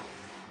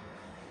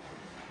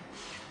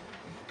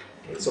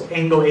 Okay, so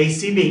angle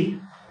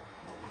ACB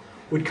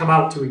would come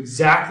out to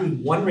exactly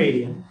 1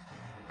 radian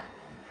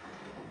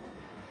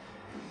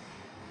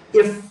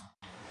if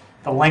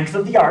the length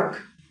of the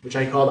arc, which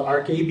I call the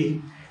arc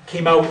AB,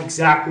 came out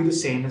exactly the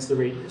same as the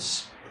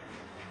radius.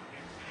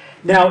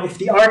 Now, if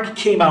the arc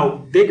came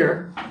out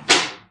bigger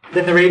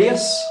than the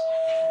radius,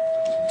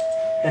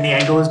 then the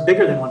angle is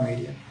bigger than 1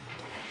 radian.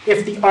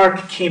 If the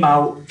arc came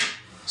out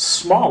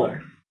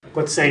smaller,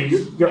 let's say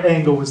your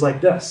angle was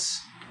like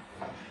this,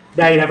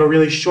 Now you'd have a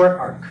really short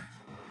arc.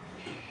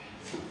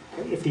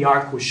 If the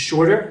arc was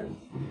shorter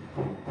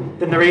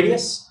than the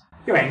radius,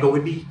 your angle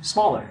would be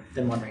smaller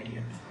than 1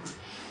 radian.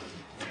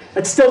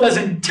 That still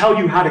doesn't tell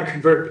you how to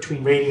convert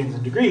between radians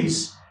and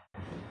degrees,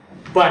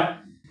 but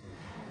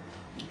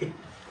it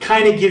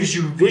kind of gives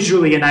you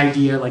visually an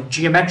idea, like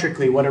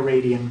geometrically, what a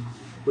radian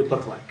would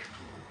look like.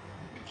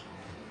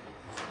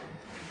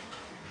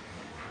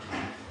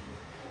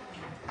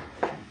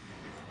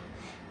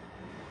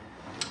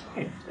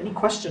 Okay, any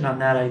question on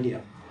that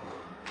idea?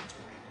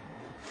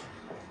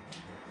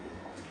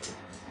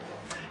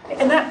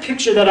 And that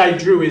picture that I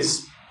drew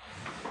is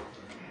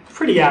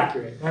pretty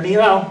accurate. I mean,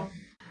 well,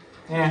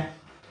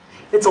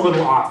 it's a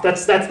little off.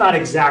 That's not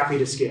exactly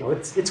to scale.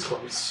 It's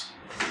close.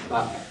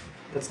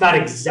 That's not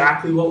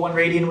exactly what 1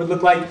 radian would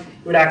look like.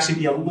 It would actually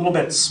be a little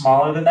bit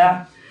smaller than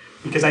that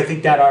because I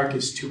think that arc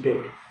is too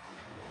big.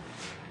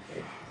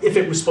 If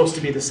it was supposed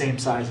to be the same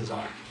size as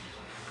arc.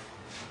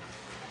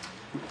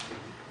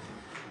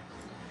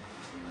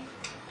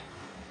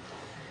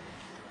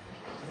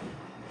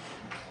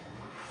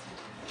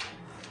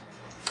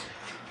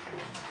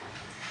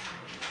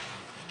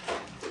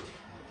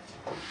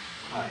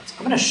 All right, so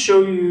I'm going to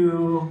show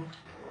you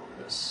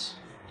this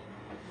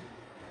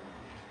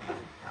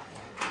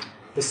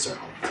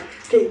circle.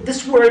 Okay,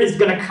 this word is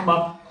going to come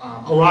up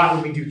a lot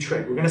when we do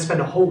trig. We're going to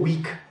spend a whole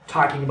week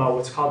talking about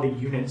what's called the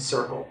unit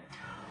circle.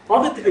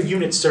 All that a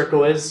unit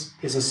circle is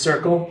a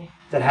circle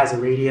that has a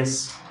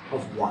radius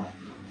of 1.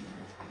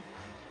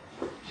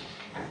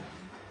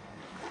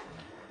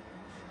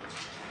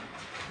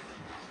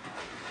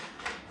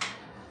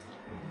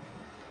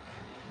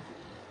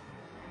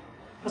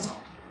 That's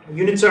all. A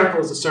unit circle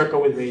is a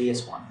circle with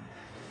radius 1.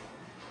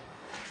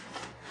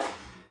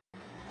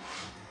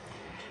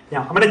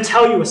 Now, I'm going to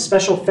tell you a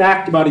special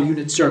fact about a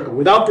unit circle.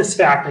 Without this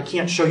fact, I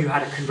can't show you how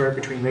to convert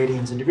between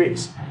radians and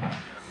degrees.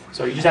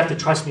 So you just have to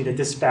trust me that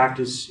this fact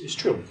is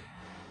true.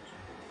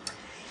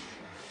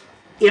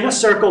 In a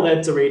circle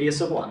that's a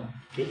radius of 1,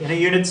 okay, in a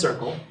unit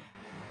circle,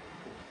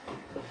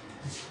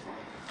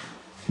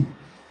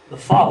 the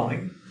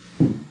following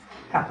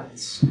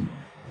happens.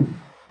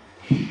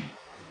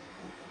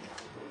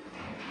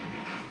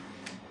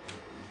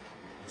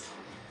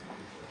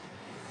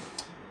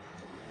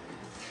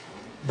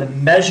 The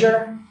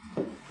measure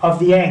of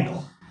the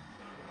angle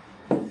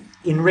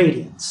in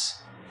radians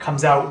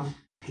comes out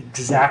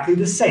exactly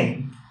the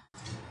same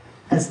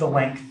as the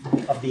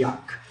length of the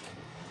arc.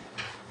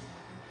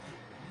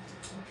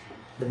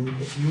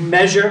 If you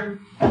measure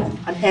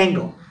an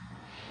angle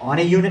on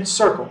a unit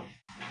circle,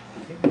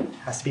 okay, it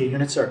has to be a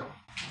unit circle.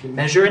 If you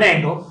measure an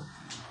angle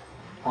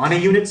on a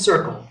unit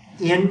circle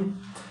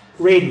in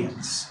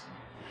radians,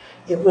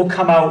 it will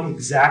come out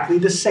exactly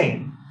the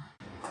same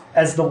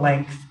as the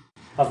length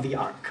of the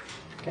arc.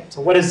 Okay,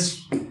 so what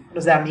does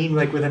that mean,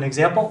 like with an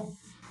example?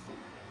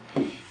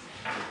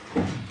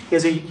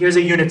 Here's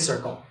a unit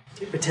circle.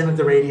 Pretend that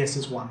the radius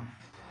is 1.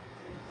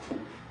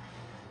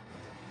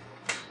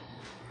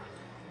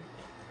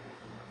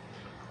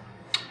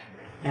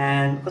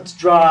 And let's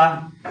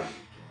draw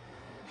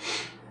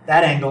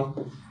that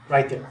angle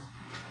right there.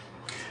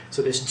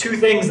 So there's 2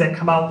 things that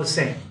come out the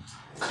same.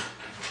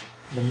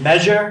 The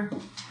measure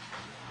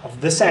of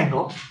this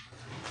angle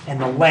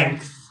and the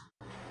length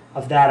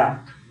of that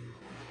arc.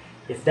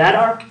 If that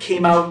arc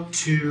came out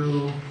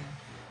to,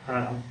 I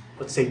don't know,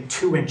 let's say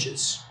 2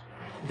 inches,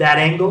 that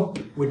angle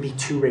would be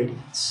 2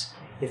 radians.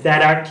 If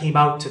that arc came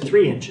out to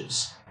 3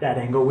 inches, that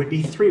angle would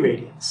be 3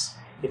 radians.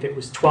 If it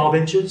was 12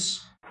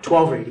 inches,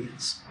 12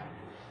 radians.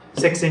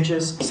 6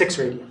 inches, 6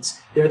 radians.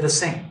 They're the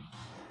same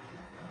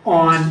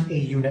on a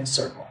unit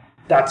circle.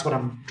 That's what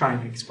I'm trying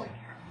to explain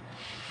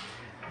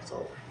here.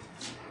 So,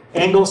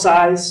 angle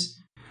size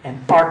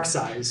and arc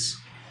size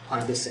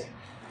are the same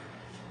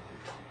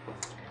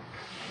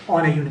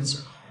on a unit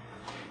circle.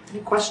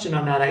 Any question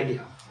on that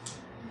idea?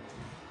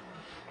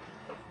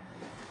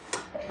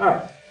 All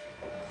right.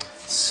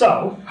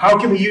 So, how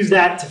can we use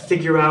that to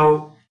figure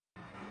out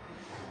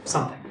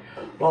something?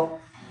 Well,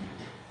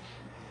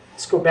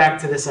 let's go back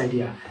to this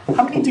idea.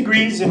 How many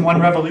degrees in 1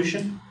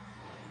 revolution?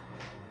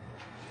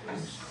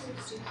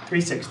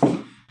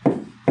 360.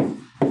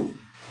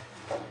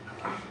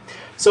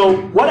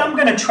 So what I'm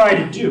going to try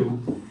to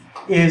do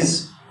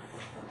is,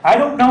 I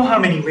don't know how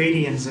many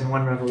radians in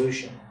 1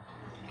 revolution.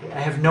 Okay, I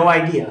have no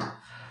idea.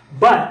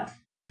 But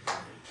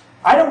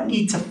I don't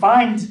need to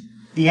find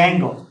the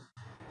angle.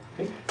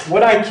 Okay?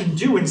 What I can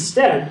do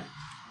instead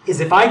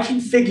is if I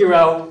can figure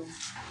out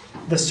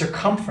the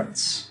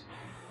circumference,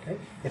 okay?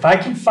 If I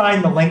can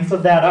find the length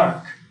of that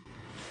arc,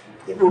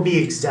 it will be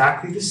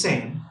exactly the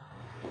same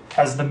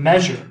as the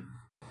measure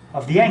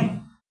of the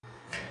angle.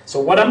 So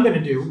what I'm going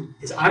to do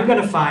is I'm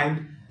going to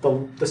find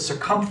the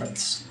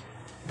circumference.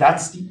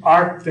 That's the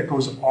arc that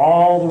goes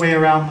all the way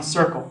around the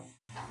circle.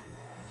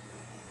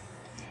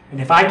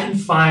 And if I can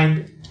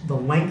find the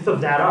length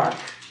of that arc,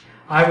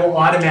 I will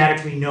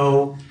automatically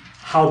know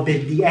how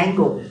big the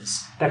angle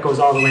is that goes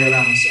all the way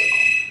around the circle,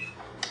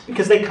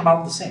 because they come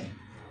out the same.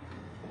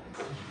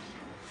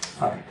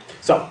 All right.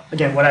 So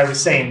again, what I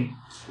was saying,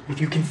 if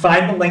you can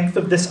find the length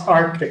of this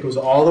arc that goes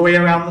all the way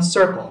around the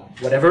circle,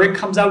 whatever it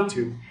comes out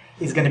to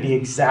is going to be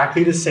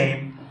exactly the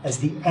same as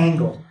the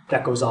angle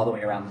that goes all the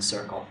way around the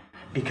circle,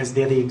 because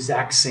they're the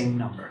exact same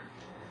number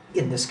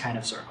in this kind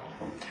of circle.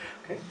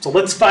 Okay, so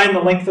let's find the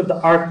length of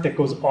the arc that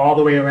goes all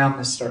the way around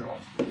this circle.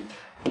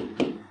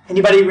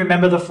 Anybody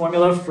remember the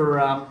formula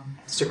for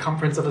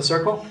circumference of a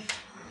circle?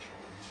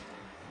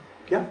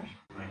 Yeah?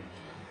 Like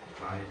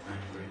 5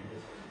 times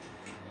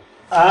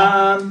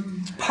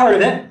radius? Part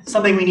of it,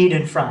 something we need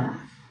in front.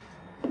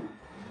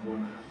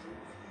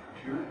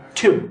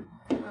 2.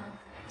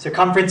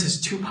 Circumference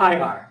is 2 pi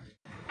r.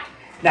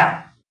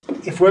 Now,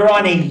 if we're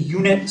on a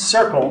unit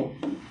circle,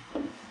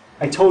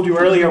 I told you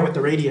earlier what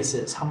the radius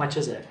is. How much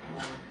is it?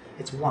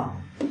 It's 1.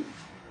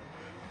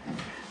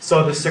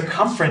 So the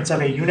circumference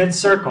of a unit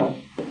circle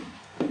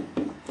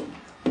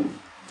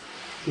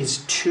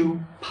is 2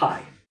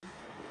 pi.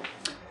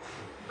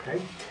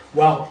 Okay?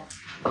 Well,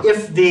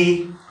 if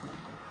the,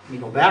 let me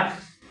go back.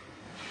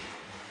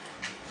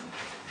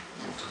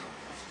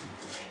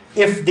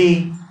 If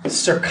the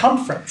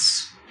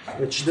circumference,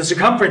 which the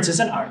circumference is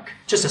an arc,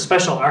 just a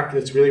special arc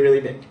that's really,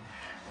 really big.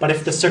 But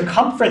if the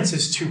circumference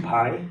is 2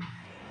 pi,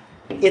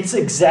 it's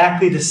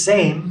exactly the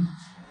same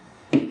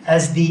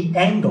as the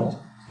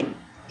angle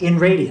in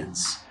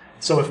radians.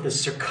 So if the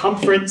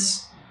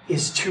circumference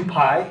is 2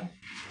 pi,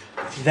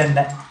 then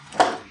the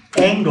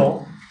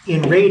angle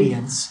in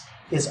radians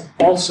is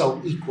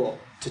also equal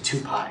to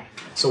 2 pi.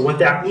 So what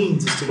that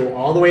means is to go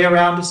all the way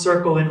around a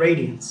circle in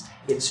radians,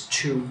 it's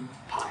 2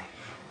 pi.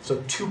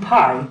 So 2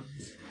 pi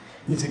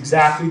is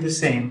exactly the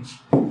same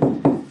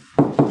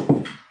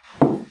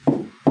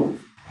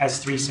as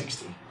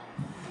 360.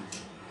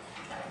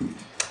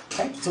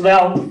 Okay, so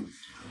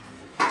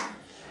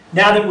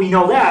now that we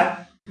know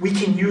that, we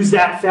can use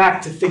that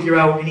fact to figure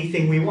out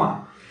anything we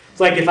want. It's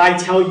like if I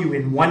tell you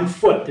in 1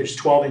 foot there's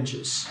 12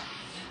 inches.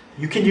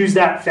 You can use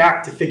that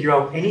fact to figure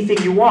out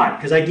anything you want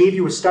because I gave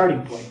you a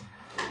starting point.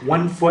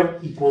 1 foot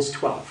equals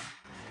 12.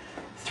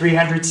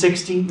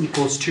 360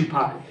 equals 2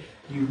 pi.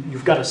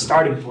 You've got a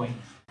starting point.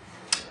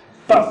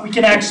 But we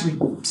can actually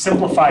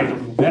simplify it a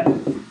little bit.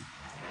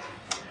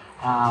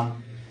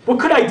 What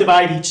could I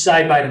divide each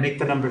side by to make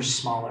the numbers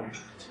smaller?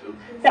 2.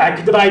 Yeah, I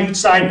could divide each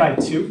side by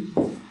 2.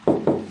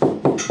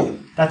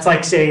 That's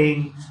like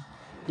saying,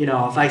 you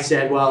know, if I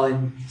said, well,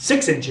 in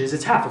 6 inches,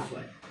 it's half a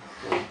foot.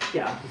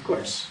 Yeah, of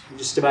course. You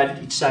just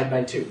divide each side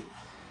by 2.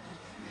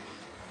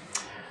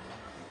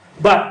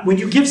 But when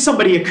you give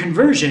somebody a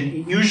conversion,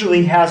 it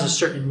usually has a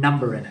certain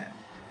number in it.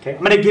 Okay,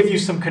 I'm going to give you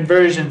some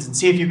conversions and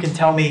see if you can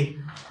tell me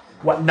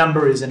what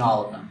number is in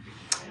all of them.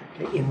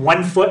 Okay, in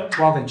 1 foot,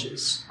 12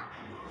 inches.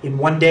 In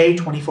 1 day,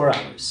 24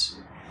 hours.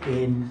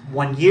 In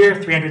 1 year,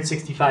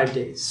 365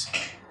 days.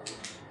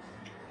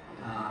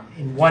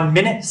 In 1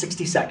 minute,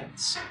 60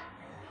 seconds.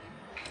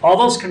 All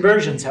those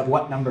conversions have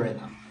what number in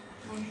them?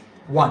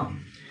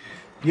 1.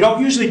 You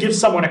don't usually give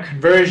someone a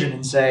conversion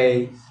and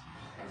say,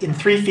 in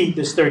 3 feet,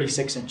 there's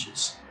 36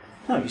 inches.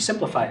 No, you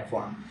simplify it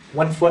for them.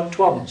 1 foot,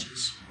 12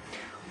 inches.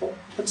 Well,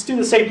 let's do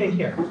the same thing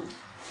here.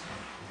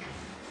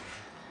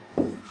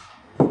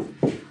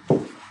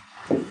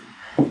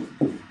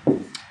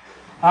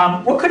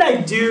 What could I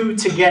do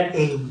to get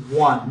a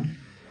 1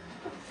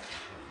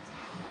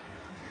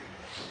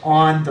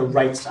 on the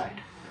right side?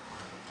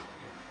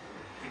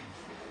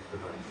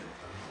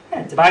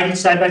 Yeah, divide each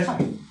side by 5.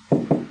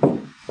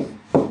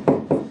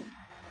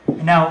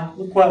 And now,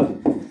 look what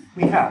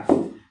we have.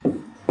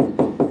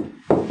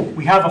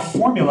 We have a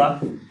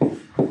formula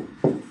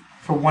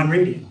for 1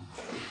 radian.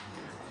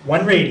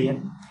 1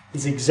 radian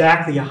is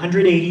exactly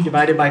 180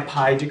 divided by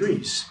pi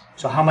degrees.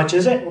 So how much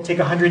is it? We'll take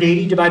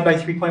 180 divided by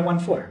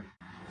 3.14.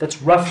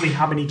 That's roughly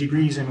how many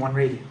degrees in 1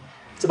 radian.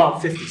 It's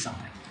about 50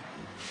 something.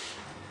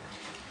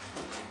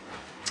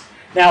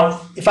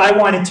 Now, if I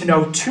wanted to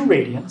know 2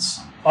 radians,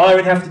 all I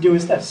would have to do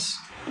is this.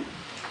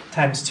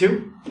 Times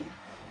 2,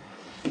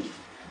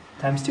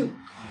 times 2.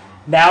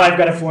 Now I've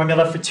got a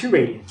formula for 2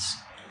 radians.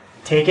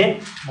 Take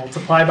it,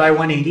 multiply by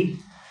 180,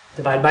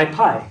 divide by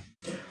pi.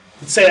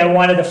 Let's say I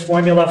wanted a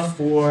formula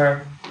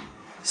for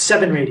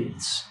 7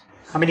 radians.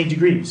 How many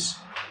degrees?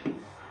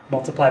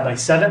 Multiply by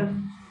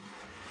 7,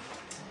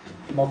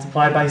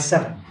 multiply by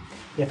 7.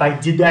 If I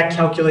did that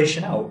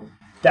calculation out,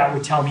 that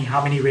would tell me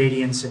how many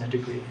radians in a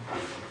degree.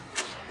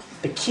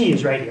 The key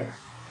is right here.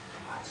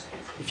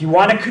 If you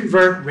want to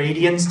convert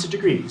radians to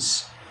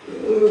degrees,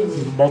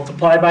 you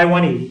multiply by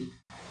 180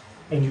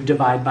 and you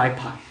divide by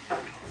pi.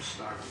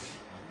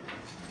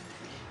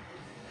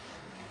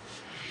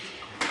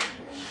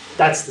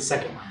 That's the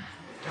second one.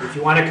 If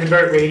you want to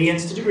convert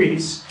radians to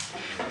degrees,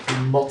 you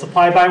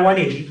multiply by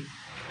 180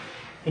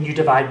 and you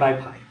divide by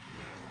pi.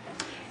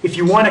 If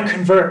you want to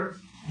convert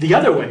the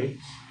other way,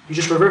 you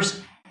just reverse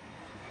it.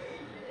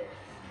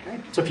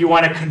 Okay? So if you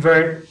want to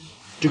convert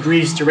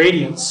degrees to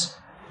radians,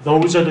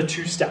 those are the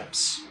 2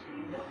 steps.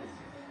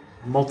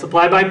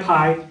 Multiply by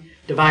pi,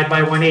 divide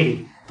by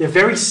 180. They're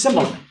very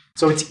similar,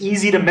 so it's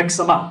easy to mix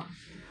them up.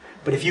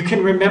 But if you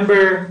can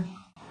remember,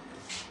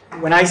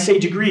 when I say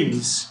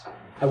degrees,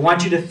 I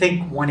want you to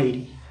think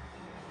 180.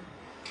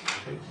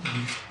 When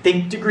you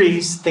think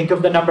degrees, think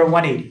of the number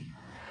 180.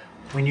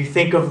 When you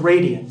think of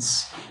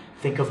radians,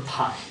 think of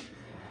pi.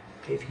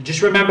 Okay, if you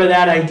just remember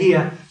that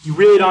idea, you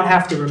really don't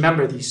have to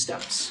remember these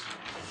steps.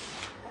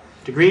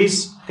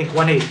 Degrees, think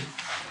 180.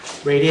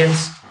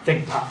 Radians,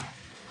 think pi.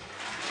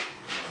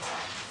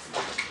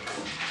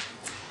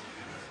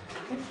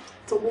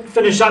 So we'll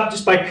finish up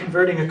just by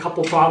converting a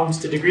couple problems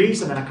to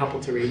degrees and then a couple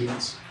to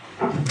radians.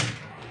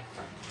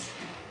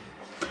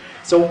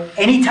 So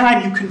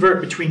anytime you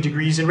convert between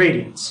degrees and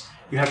radians,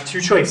 you have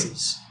two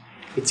choices.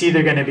 It's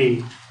either going to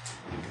be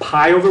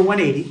pi over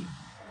 180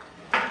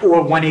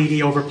 or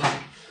 180 over pi.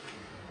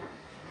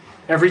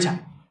 Every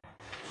time.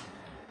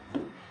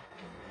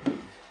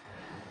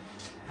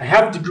 I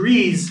have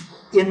degrees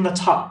in the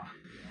top.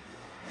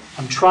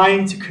 I'm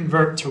trying to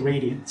convert to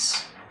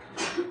radians.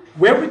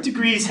 Where would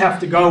degrees have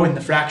to go in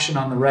the fraction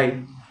on the right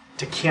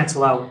to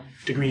cancel out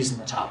degrees in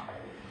the top?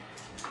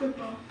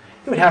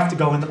 It would have to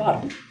go in the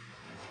bottom.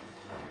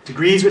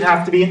 Degrees would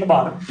have to be in the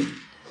bottom.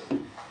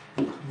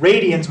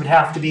 Radians would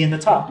have to be in the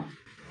top.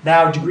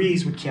 Now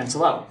degrees would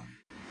cancel out.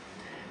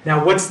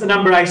 Now what's the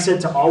number I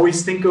said to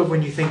always think of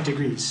when you think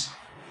degrees?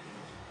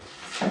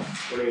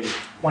 180.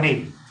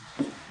 180.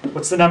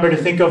 What's the number to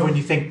think of when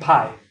you think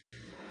pi?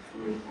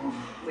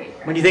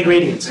 When you think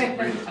radians?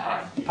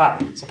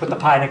 Pi. So put the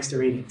pi next to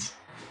radians.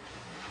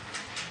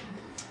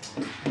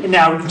 And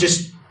now we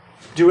just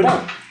do it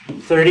out.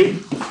 30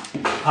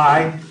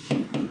 pi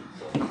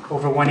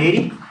over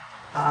 180.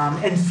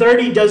 And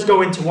 30 does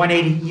go into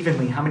 180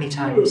 evenly. How many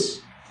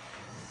times?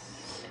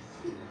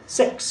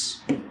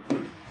 6.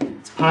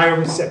 It's pi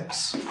over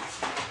 6.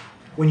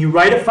 When you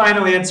write a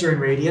final answer in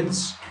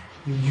radians,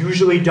 you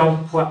usually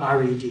don't put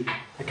RAD.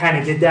 I kind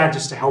of did that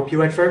just to help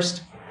you at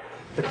first,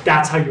 but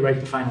that's how you write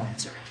the final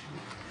answer.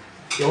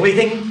 The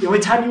only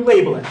time you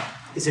label it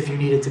is if you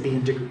need it to be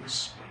in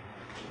degrees.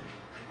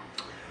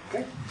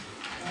 Okay,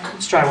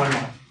 let's try one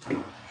more.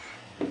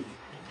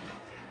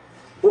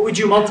 What would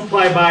you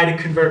multiply by to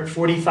convert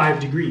 45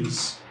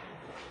 degrees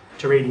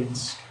to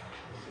radians?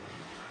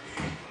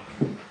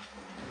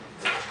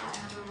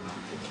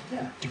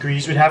 Yeah,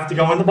 degrees would have to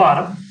go in the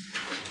bottom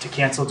to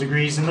cancel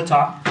degrees in the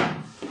top.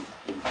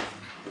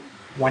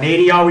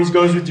 180 always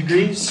goes with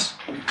degrees.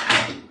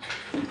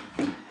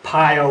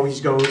 Pi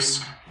always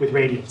goes with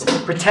radians.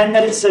 Pretend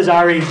that it says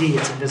RAD,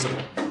 it's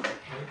invisible.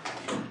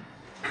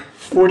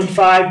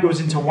 45 goes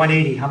into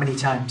 180 how many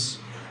times?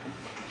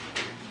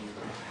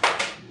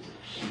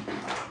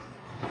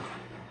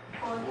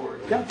 4.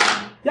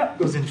 Yep,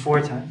 goes in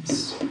 4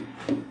 times.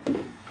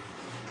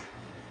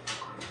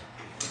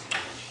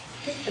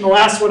 And the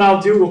last one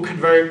I'll do will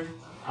convert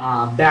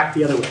back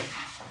the other way.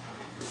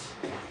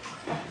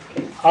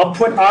 I'll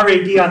put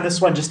RAD on this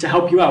one just to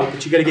help you out,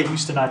 but you got to get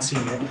used to not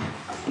seeing it.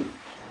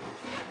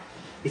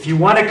 If you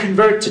want to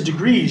convert to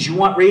degrees, you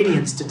want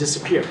radians to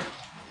disappear.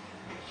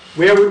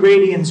 Where would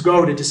radians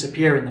go to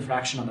disappear in the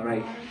fraction on the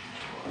right?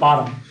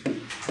 Bottom.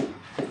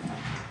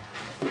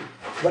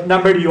 What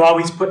number do you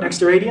always put next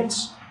to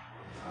radians?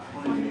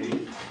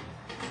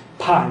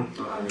 Pi.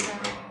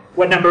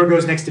 What number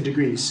goes next to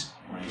degrees?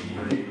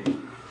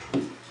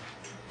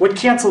 What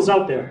cancels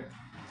out there?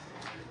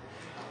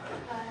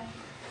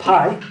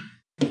 Pi.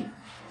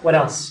 What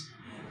else?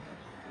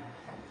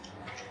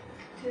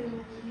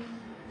 2.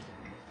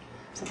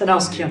 Something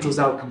else cancels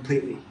out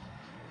completely.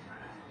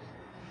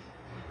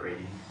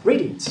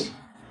 Radians.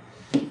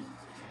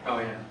 Oh,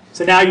 yeah.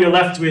 So now you're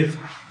left with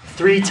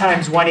 3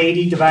 times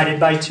 180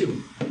 divided by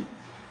 2.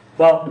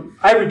 Well,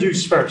 I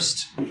reduce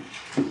first.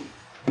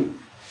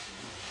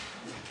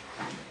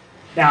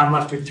 Now I'm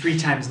left with 3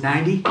 times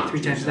 90.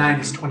 3 times 9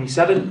 is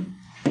 27.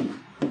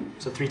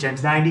 So 3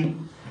 times 90,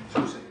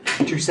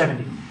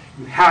 270.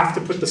 You have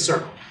to put the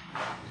circle.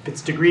 If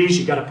it's degrees,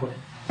 you got to put it.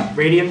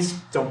 Radians,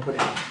 don't put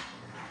it.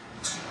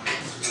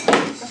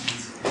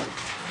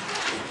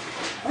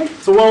 All right,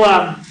 so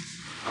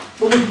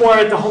we'll look more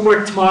at the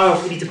homework tomorrow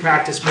if we need to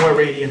practice more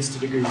radians to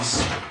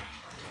degrees.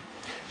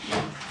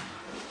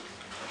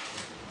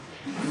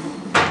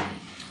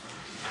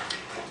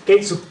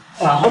 Okay, so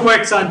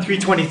homework's on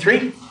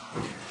 323.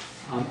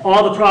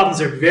 All the problems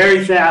are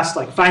very fast,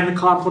 like find the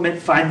complement,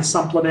 find the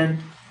supplement,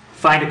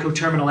 find a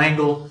coterminal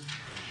angle,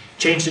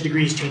 change the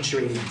degrees, change the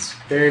radians.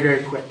 Very,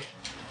 very quick.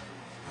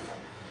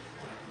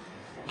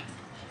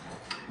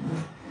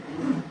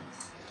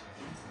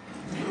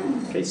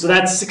 Okay, so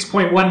that's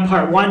 6.1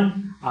 part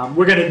 1.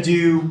 We're going to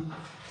do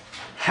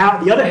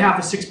the other half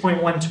of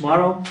 6.1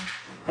 tomorrow,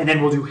 and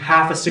then we'll do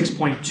half of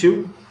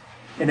 6.2.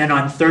 And then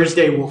on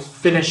Thursday, we'll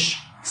finish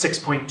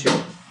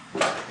 6.2.